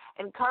you,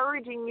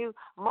 encouraging you,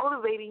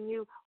 motivating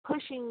you,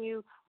 pushing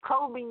you,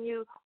 probing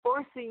you,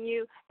 forcing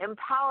you,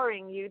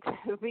 empowering you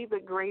to be the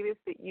greatest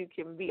that you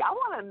can be. I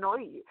want to annoy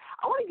you.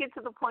 I want to get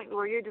to the point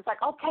where you're just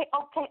like, okay,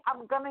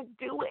 I'm going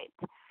to do it.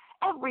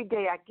 Every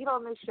day I get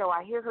on this show,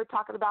 I hear her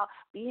talking about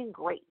being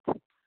great.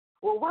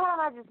 Well, why don't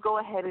I just go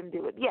ahead and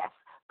do it? Yes,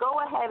 go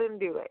ahead and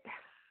do it.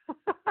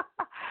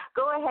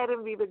 Go ahead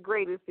and be the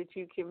greatest that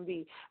you can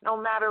be, no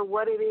matter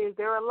what it is.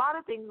 There are a lot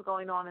of things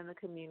going on in the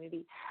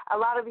community, a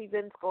lot of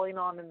events going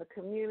on in the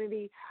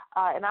community,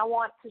 and I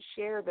want to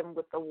share them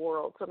with the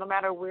world. So no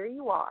matter where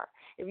you are,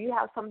 if you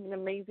have something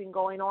amazing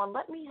going on,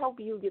 let me help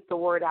you get the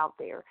word out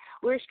there.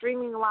 We're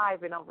streaming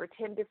live in over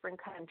 10 different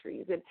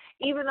countries, and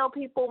even though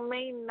people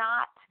may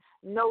not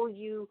know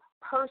you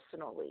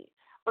personally,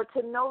 but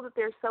to know that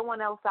there's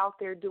someone else out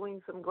there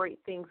doing some great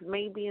things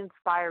may be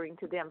inspiring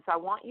to them. So I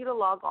want you to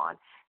log on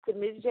to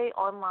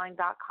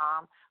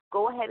MizJOnline.com.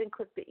 Go ahead and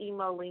click the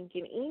email link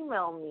and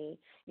email me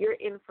your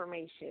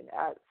information.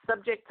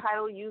 Subject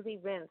title, use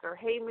events, or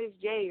hey, Miz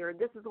J, or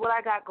this is what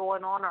I got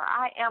going on, or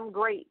I am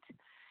great.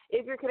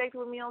 If you're connected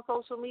with me on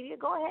social media,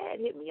 go ahead.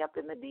 Hit me up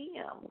in the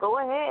DM. Go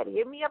ahead.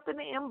 Hit me up in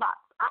the inbox.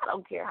 I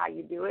don't care how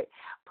you do it.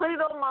 Put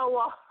it on my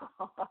wall.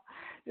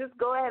 Just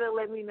go ahead and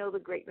let me know the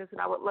greatness, and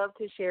I would love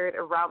to share it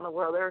around the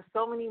world. There are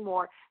so many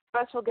more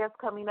special guests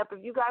coming up.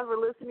 If you guys were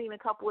listening a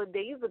couple of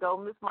days ago,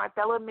 Miss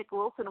Marthella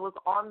McWilson was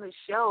on the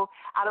show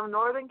out of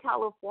Northern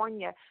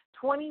California,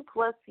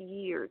 20-plus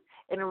years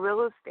in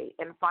real estate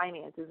and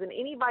finances. And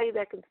anybody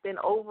that can spend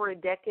over a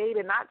decade,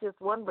 and not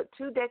just one, but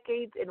 2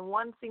 decades in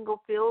one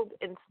single field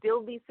and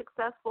still be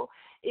successful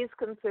is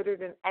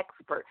considered an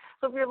expert.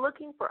 So if you're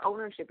looking for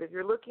ownership, if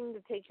you're looking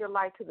to take your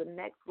life to the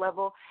next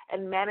level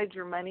and manage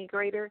your money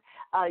greater,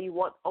 you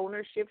want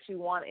ownerships, you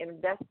want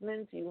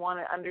investments, you want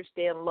to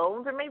understand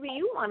loans, or maybe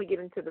you want to get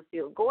into the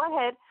field, go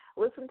ahead,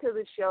 listen to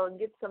the show and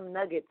get some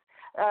nuggets.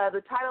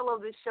 The title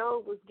of the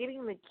show was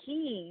Getting the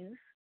Keys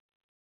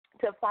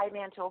to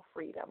Financial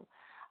Freedom,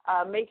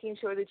 making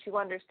sure that you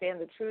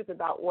understand the truth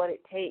about what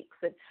it takes.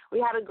 And we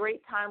had a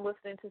great time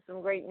listening to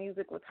some great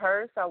music with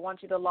her, so I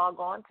want you to log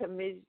on to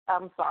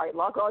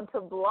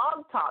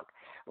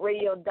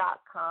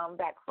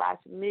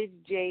blogtalkradio.com/Miz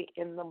J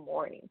in the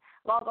morning.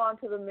 Log on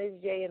to the Miz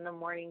J in the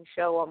morning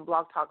show on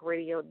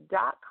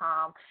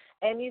blogtalkradio.com,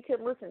 and you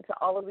can listen to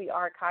all of the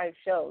archive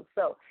shows.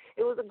 So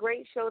it was a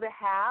great show to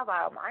have.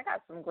 I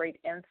got some great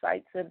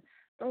insights and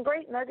some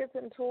great nuggets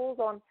and tools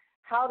on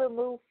how to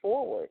move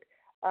forward.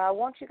 I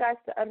want you guys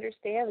to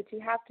understand that you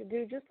have to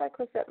do, just like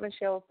Chrisette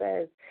Michelle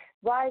says,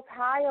 rise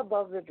high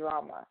above the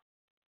drama.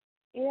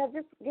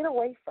 Just get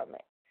away from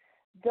it.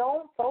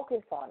 Don't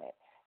focus on it.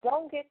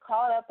 Don't get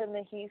caught up in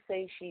the he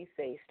say, she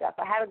say stuff.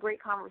 I had a great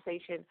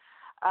conversation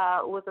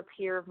with a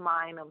peer of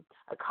mine,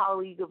 a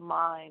colleague of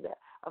mine,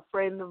 a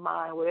friend of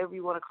mine, whatever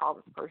you want to call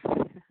this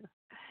person.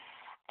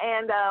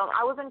 And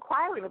I was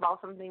inquiring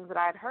about some things that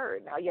I had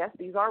heard. Now, yes,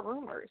 these are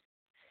rumors.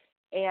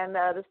 And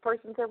this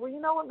person said, well, you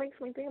know what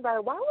makes me think about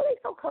it? Why were they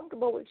so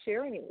comfortable with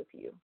sharing it with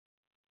you?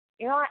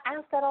 I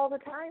ask that all the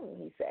time,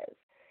 he says.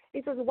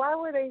 He says, why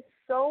were they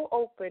so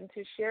open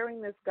to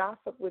sharing this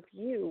gossip with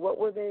you? What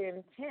were their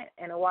intent?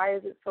 And why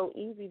is it so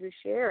easy to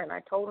share? And I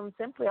told him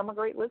simply, I'm a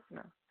great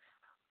listener.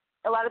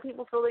 A lot of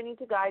people feel they need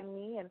to guide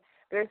me, and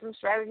there are some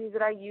strategies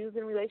that I use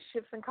in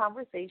relationships and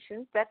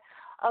conversations that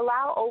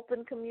allow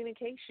open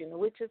communication,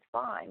 which is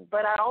fine.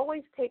 But I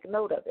always take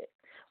note of it.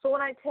 So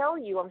when I tell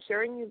you, I'm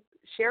sharing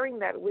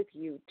that with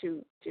you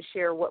to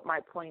share what my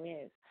point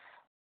is.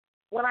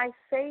 When I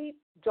say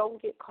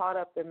don't get caught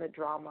up in the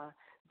drama,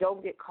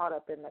 don't get caught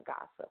up in the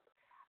gossip,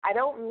 I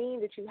don't mean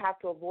that you have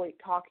to avoid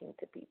talking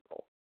to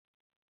people.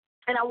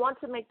 And I want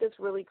to make this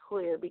really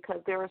clear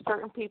because there are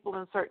certain people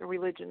in certain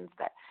religions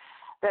that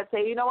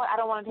say, you know what, I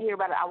don't want to hear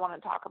about it, I want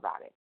to talk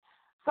about it.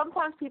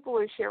 Sometimes people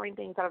are sharing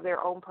things out of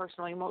their own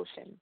personal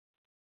emotion,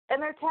 and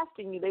they're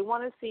testing you. They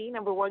want to see,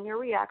 number one, your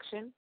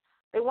reaction.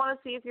 They want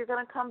to see if you're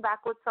going to come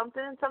back with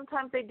something, and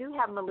sometimes they do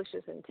have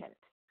malicious intent.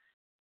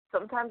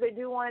 Sometimes they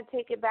do want to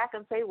take it back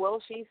and say,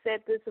 well, she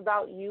said this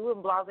about you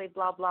and blah, blah,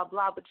 blah, blah,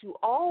 blah, but you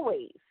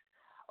always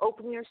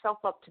open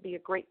yourself up to be a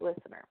great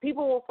listener.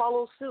 People will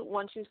follow suit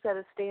once you set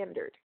a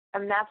standard,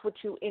 and that's what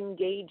you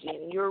engage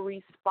in, your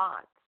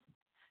response.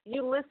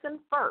 You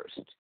listen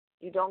first.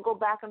 You don't go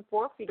back and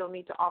forth. You don't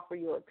need to offer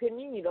your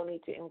opinion. You don't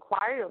need to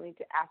inquire. You don't need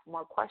to ask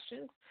more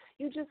questions.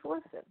 You just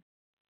listen.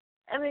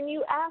 And then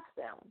you ask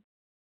them,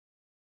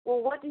 well,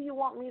 what do you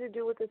want me to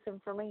do with this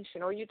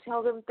information? Or you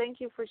tell them, thank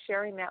you for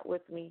sharing that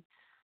with me.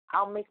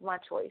 I'll make my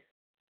choice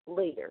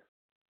later.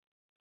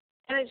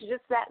 And it's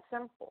just that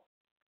simple.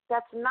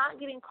 That's not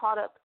getting caught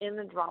up in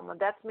the drama.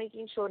 That's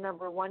making sure,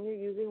 number one, you're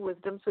using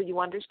wisdom so you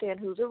understand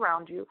who's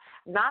around you,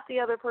 not the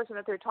other person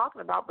that they're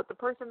talking about, but the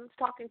person that's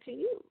talking to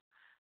you.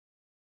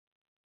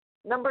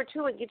 Number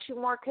two, it gets you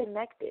more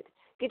connected,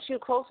 gets you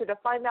closer to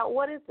find out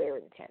what is their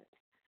intent.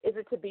 Is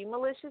it to be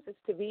malicious? Is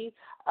it to be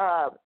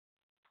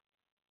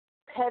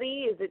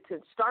petty? Is it to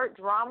start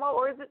drama?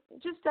 Or is it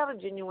just out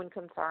of genuine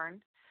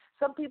concern?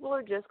 Some people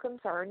are just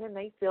concerned and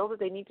they feel that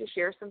they need to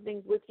share some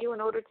things with you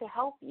in order to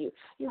help you.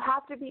 You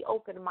have to be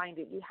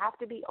open-minded. You have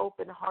to be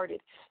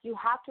open-hearted. You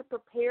have to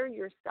prepare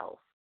yourself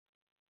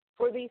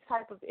for these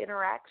type of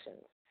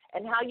interactions.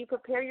 And how you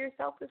prepare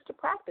yourself is to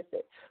practice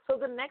it. So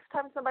the next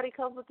time somebody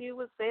comes with you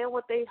with saying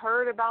what they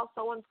heard about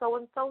so-and-so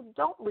and so,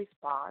 don't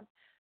respond.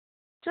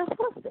 Just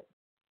listen.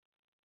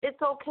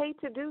 It's okay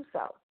to do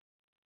so.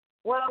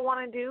 What I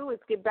want to do is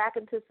get back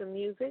into some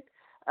music.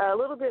 A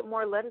little bit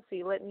more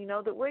lettucey, letting you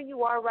know that where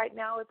you are right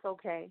now, it's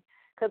okay,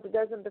 because it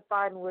doesn't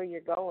define where you're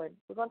going.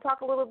 We're going to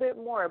talk a little bit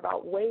more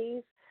about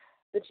ways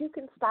that you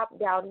can stop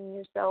doubting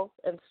yourself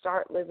and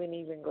start living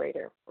even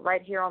greater,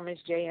 right here on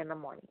Miz J in the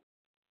Morning.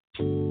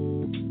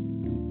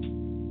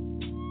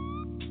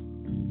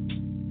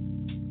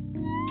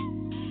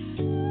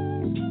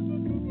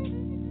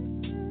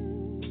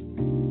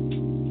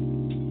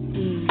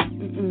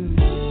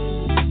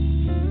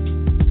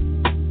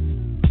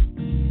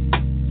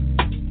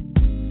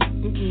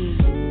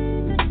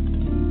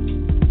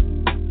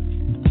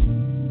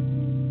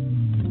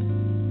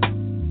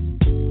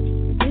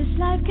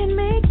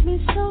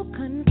 So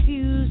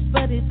confused,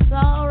 but it's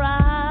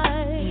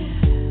alright.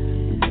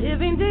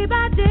 Living day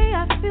by day,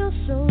 I feel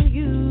so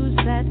used,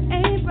 that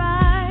ain't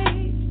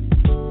right.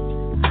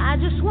 I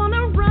just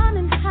wanna run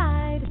and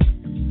hide,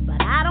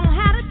 but I don't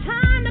have the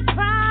time to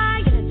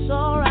cry, and it's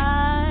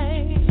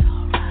alright.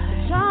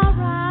 It's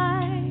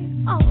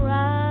alright.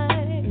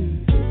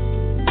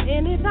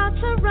 Any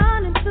thoughts are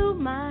running through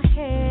my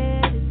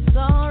head, it's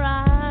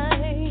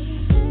alright.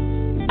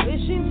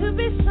 Wishing to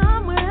be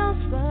somewhere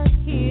else but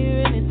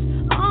here, and it's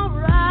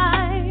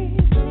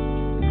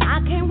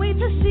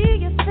to see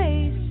your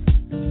face.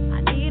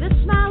 I need a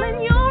smile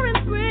in your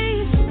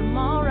embrace. I'm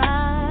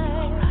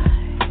alright.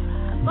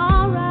 I'm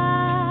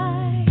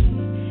alright.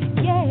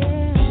 Yeah.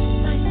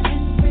 Life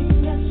can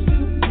bring us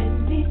through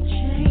many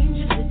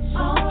changes. It's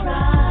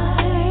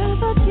alright.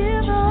 Never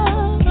give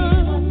up.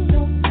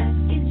 Know that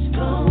it's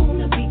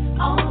gonna be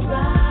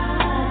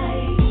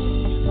alright.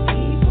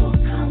 People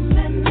come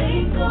and they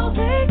go.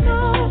 They go.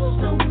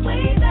 That's the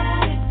way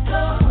that it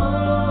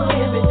goes.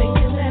 Everything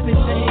is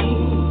everything.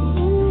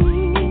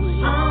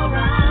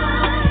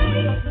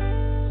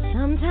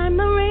 Sometimes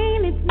the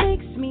rain, it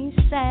makes me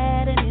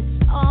sad, and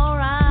it's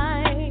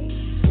alright.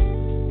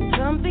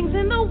 Some things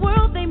in the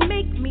world, they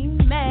make me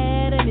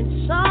mad, and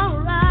it's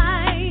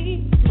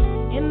alright.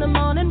 In the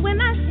morning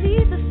when I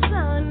see the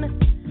sun,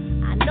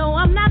 I know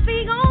I'm not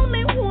the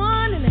only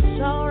one, and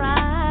it's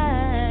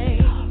alright.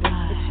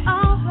 It's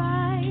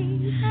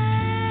alright.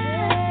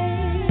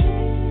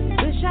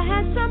 Wish I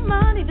had some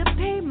money to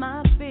pay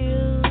my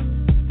bills.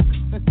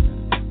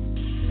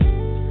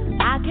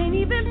 I can't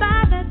even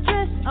buy that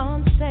dress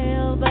on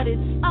sale, but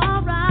it's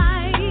alright.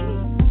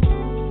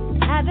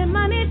 Having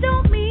money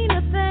don't mean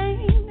a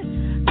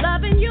thing.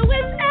 Loving you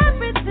is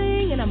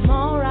everything, and I'm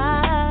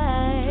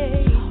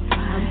alright.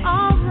 I'm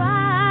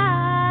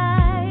alright,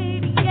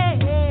 yeah.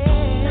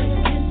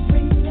 Life can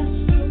bring us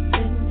through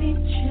many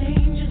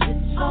changes.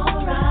 It's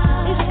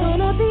alright. It's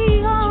gonna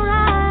be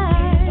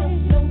alright.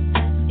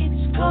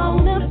 It's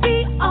gonna be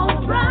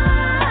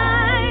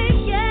alright,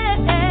 yeah.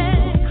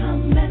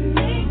 Come and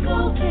they go.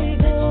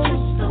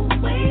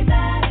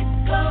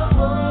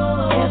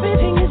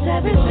 Everything,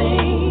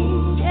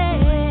 yeah,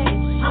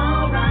 it's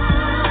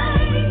alright.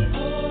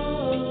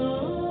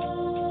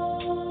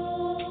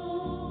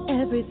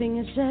 Everything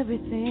is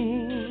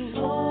everything.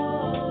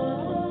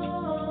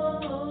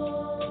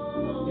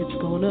 It's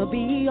gonna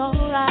be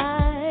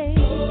alright.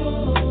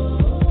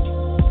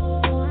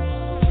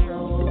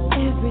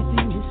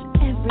 Everything is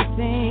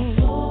everything.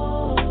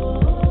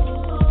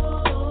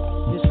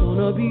 It's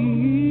gonna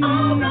be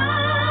alright.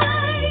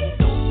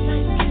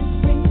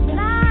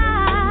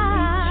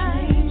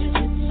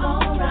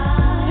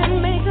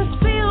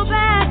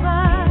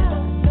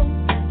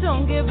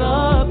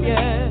 Up,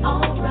 yeah.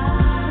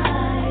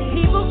 Alright.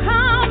 People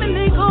come and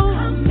they go.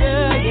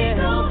 Yeah.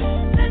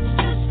 That's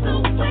just the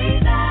way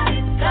that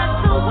it goes.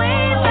 That's the way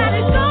that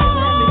it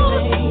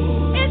goes.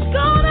 It's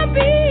gonna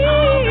be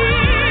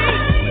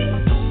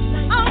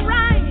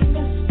alright.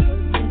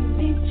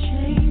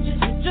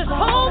 Just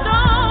hold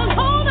on,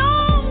 hold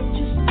on.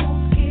 Just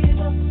don't give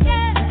up.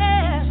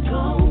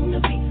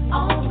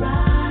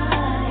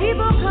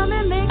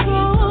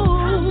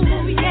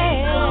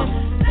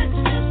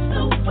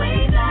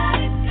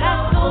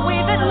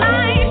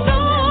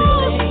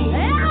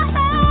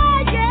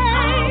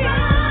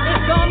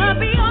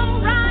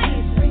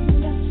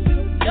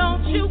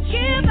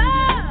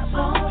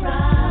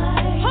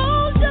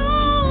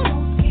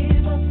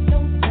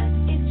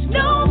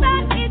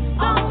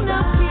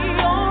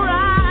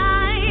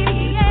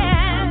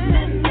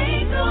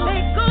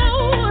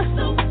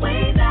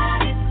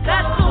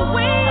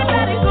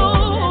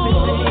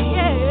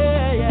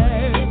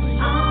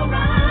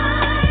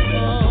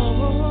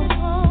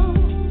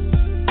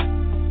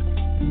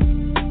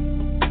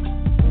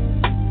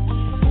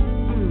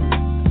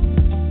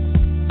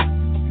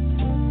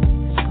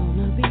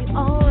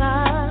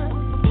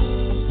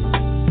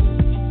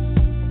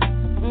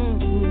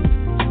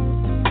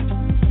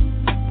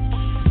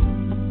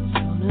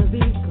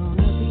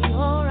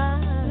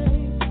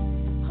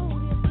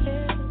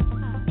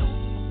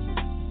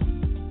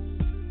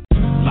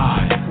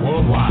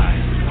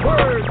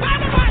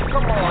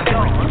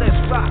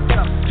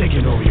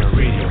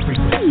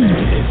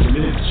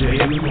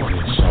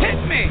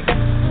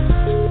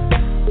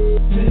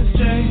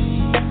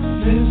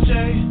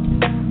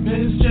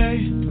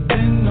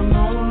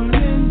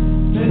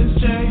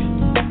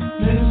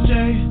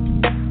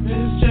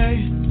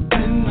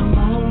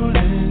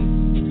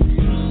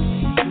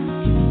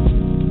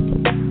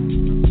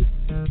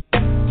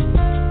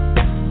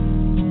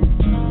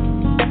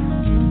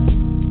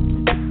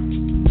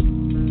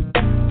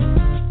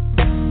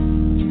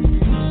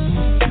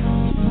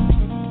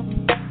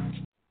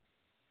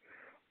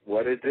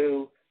 What it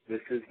do? This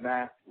is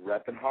Matt,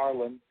 reppin'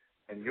 Harlem,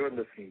 and you're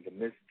listening to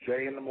Miz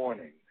J in the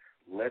morning.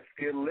 Let's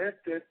get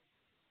lifted.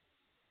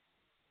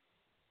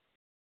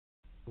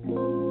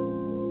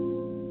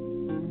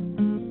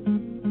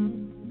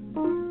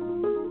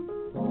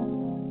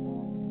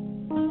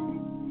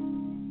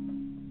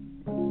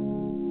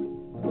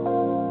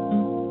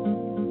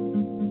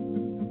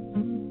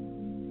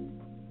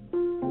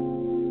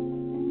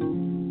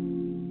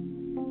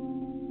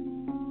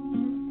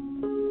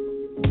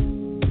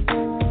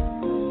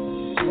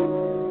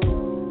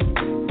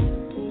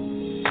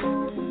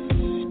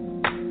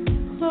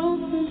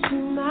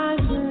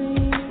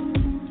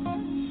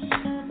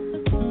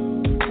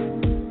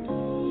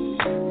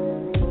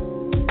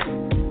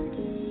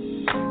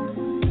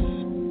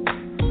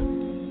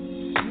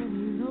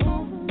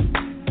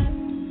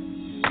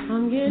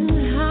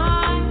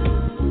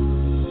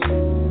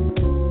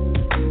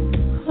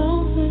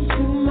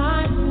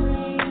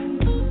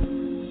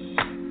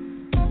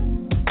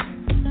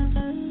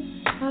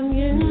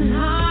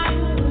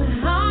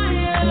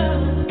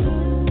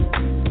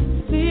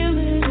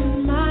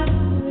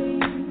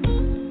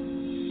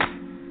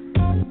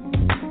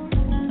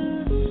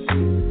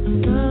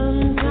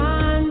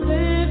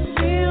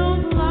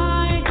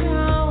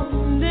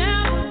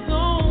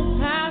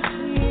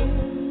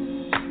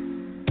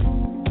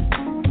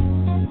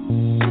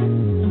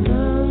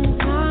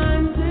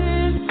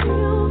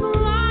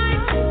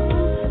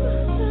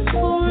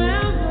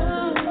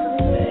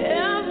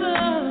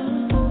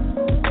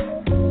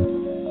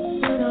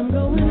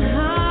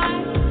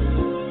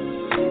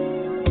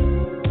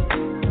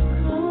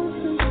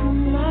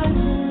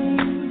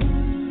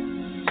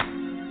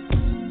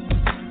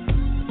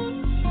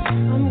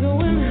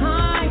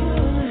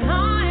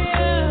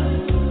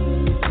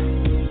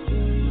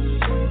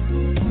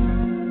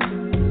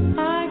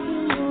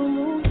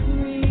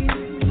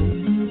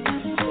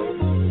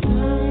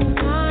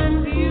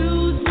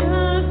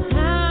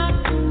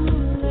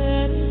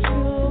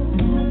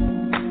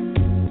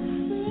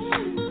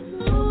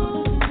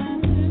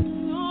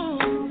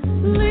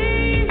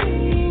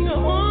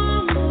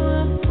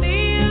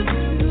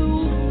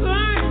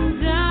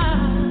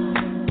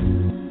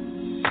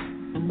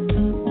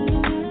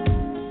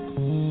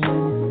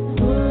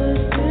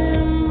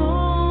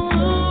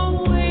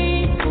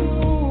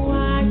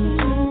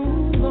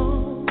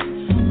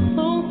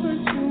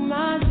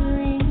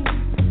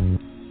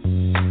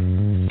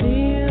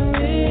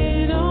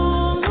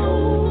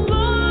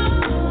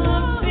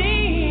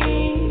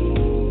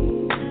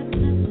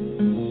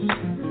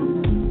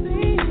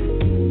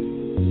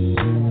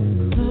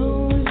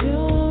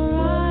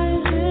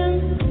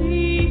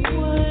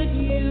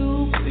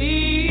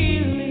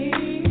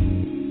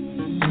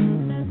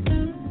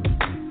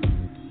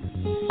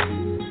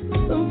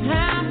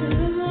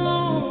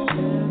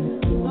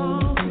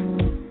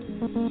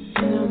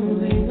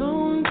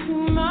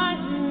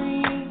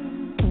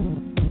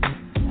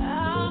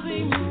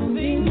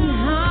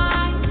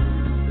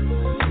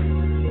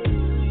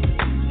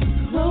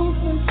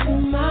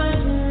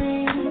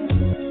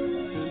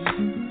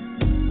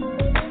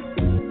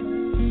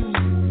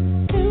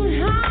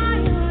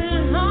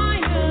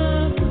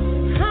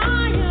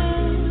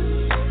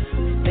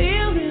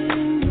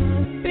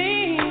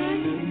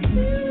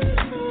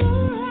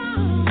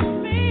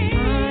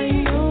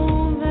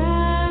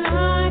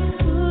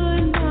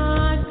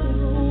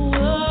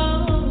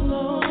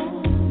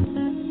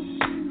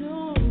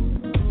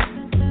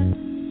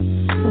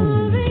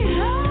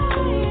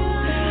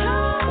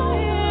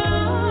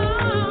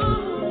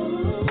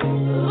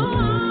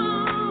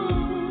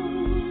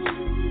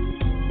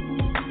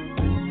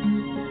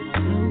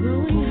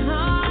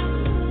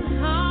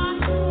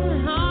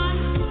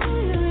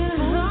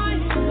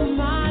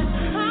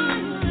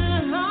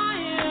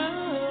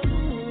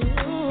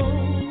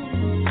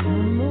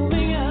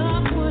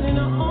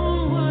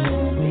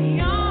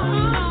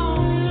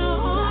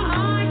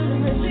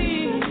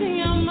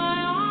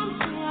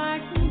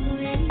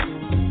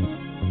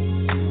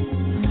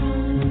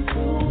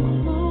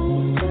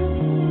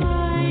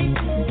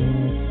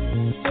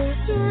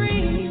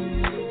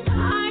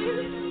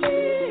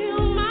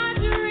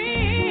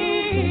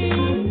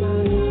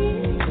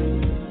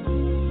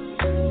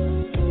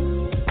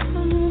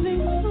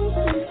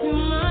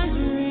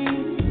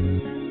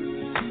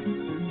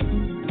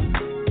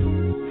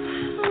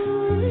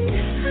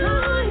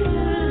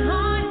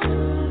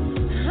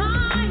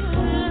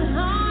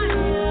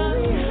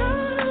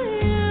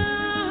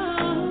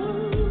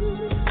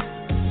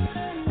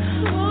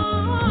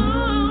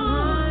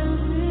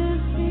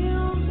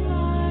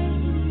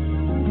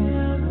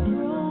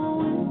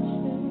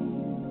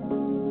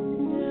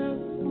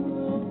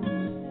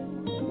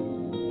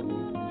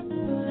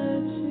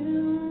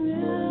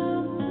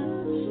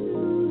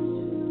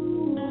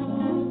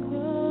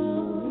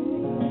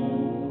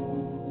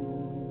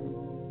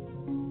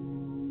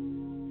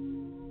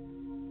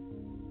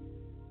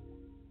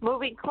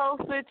 Moving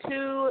closer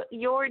to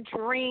your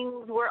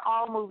dreams. We're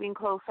all moving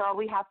closer. All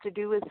we have to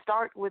do is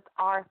start with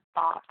our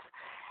thoughts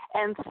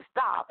and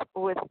stop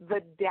with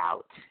the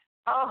doubt.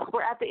 Oh,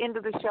 we're at the end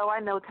of the show.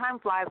 I know time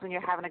flies when you're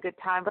having a good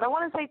time, but I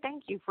want to say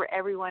thank you for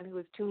everyone who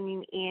is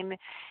tuning in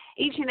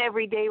each and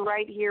every day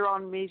right here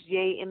on Miz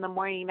J in the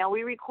morning. Now,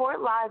 we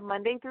record live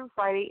Monday through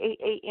Friday,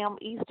 8 a.m.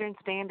 Eastern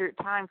Standard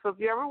Time. So if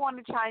you ever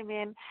want to chime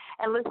in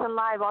and listen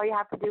live, all you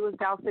have to do is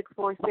dial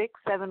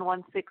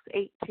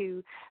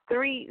 646-716-8230.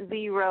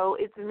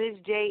 It's Miz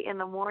J in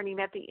the morning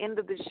at the end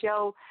of the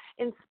show,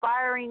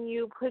 inspiring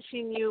you,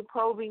 pushing you,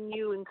 probing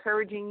you,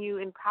 encouraging you,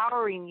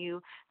 empowering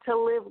you to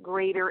live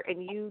greater,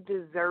 and you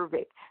deserve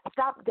it.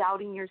 Stop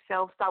doubting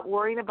yourself. Stop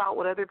worrying about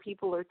what other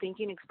people are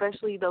thinking,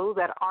 especially those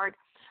that aren't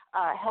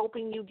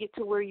helping you get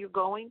to where you're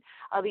going.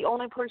 The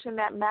only person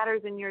that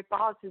matters in your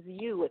thoughts is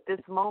you at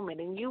this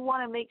moment, and you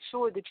want to make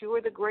sure that you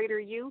are the greater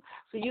you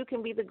so you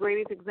can be the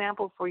greatest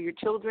example for your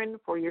children,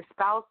 for your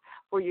spouse,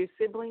 for your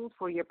siblings,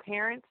 for your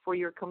parents, for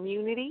your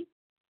community,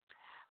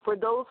 for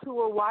those who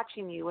are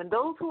watching you. And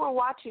those who are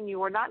watching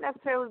you are not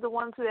necessarily the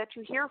ones that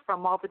you hear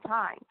from all the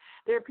time.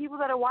 There are people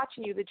that are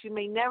watching you that you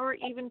may never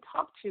even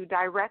talk to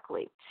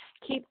directly.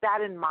 Keep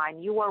that in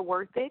mind. You are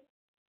worth it.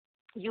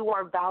 You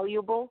are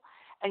valuable.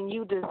 And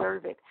you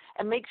deserve it.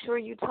 And make sure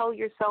you tell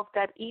yourself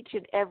that each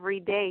and every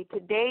day.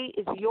 Today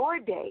is your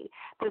day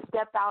to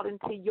step out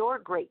into your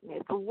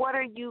greatness. What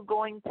are you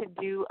going to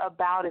do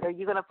about it? Are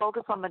you going to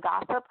focus on the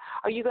gossip?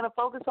 Are you going to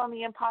focus on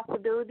the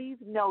impossibilities?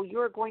 No,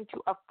 you're going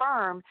to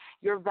affirm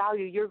your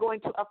value. You're going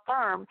to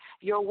affirm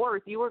your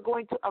worth. You are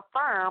going to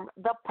affirm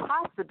the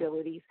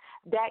possibilities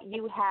that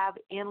you have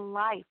in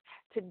life.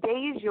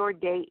 Today is your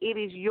day. It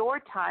is your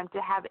time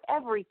to have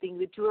everything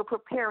that you are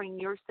preparing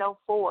yourself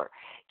for.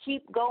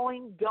 Keep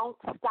going. Don't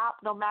stop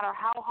no matter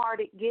how hard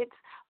it gets.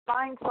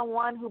 Find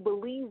someone who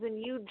believes in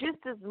you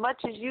just as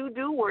much as you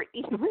do or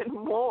even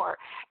more.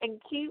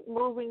 And keep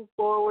moving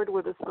forward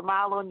with a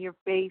smile on your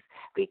face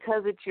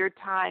because it's your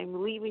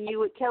time. Leaving you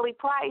with Kelly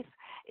Price.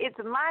 It's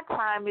my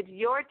time. It's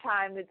your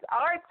time. It's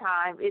our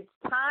time. It's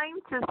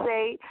time to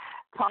say,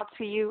 talk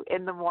to you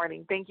in the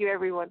morning. Thank you,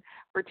 everyone,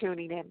 for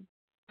tuning in.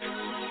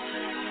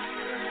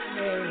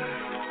 Hey.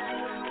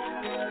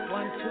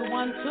 1, 2,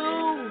 1,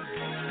 2.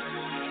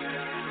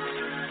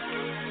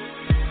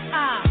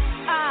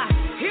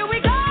 Here we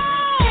go.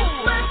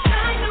 It's my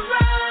time to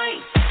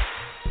rise.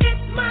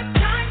 It's my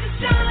time to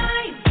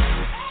shine.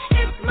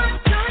 It's my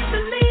time to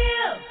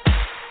live.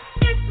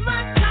 It's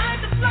my time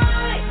to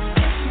fly.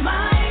 It's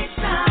my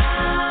time.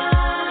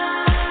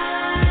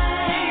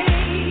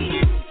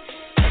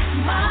 It's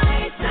my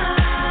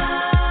time.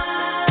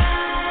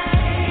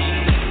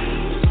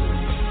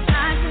 I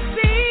can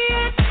see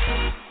it.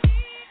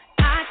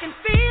 I can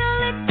feel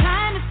it.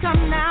 Time has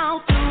come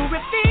now to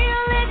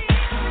reveal it.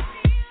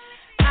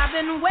 I've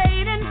been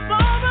waiting for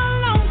a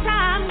long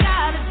time,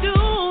 gotta do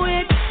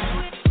it,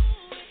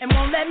 and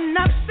won't let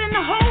nothing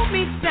hold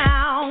me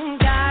down,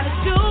 gotta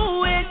do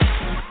it,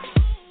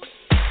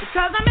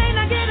 because I may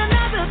not get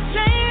another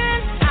chance.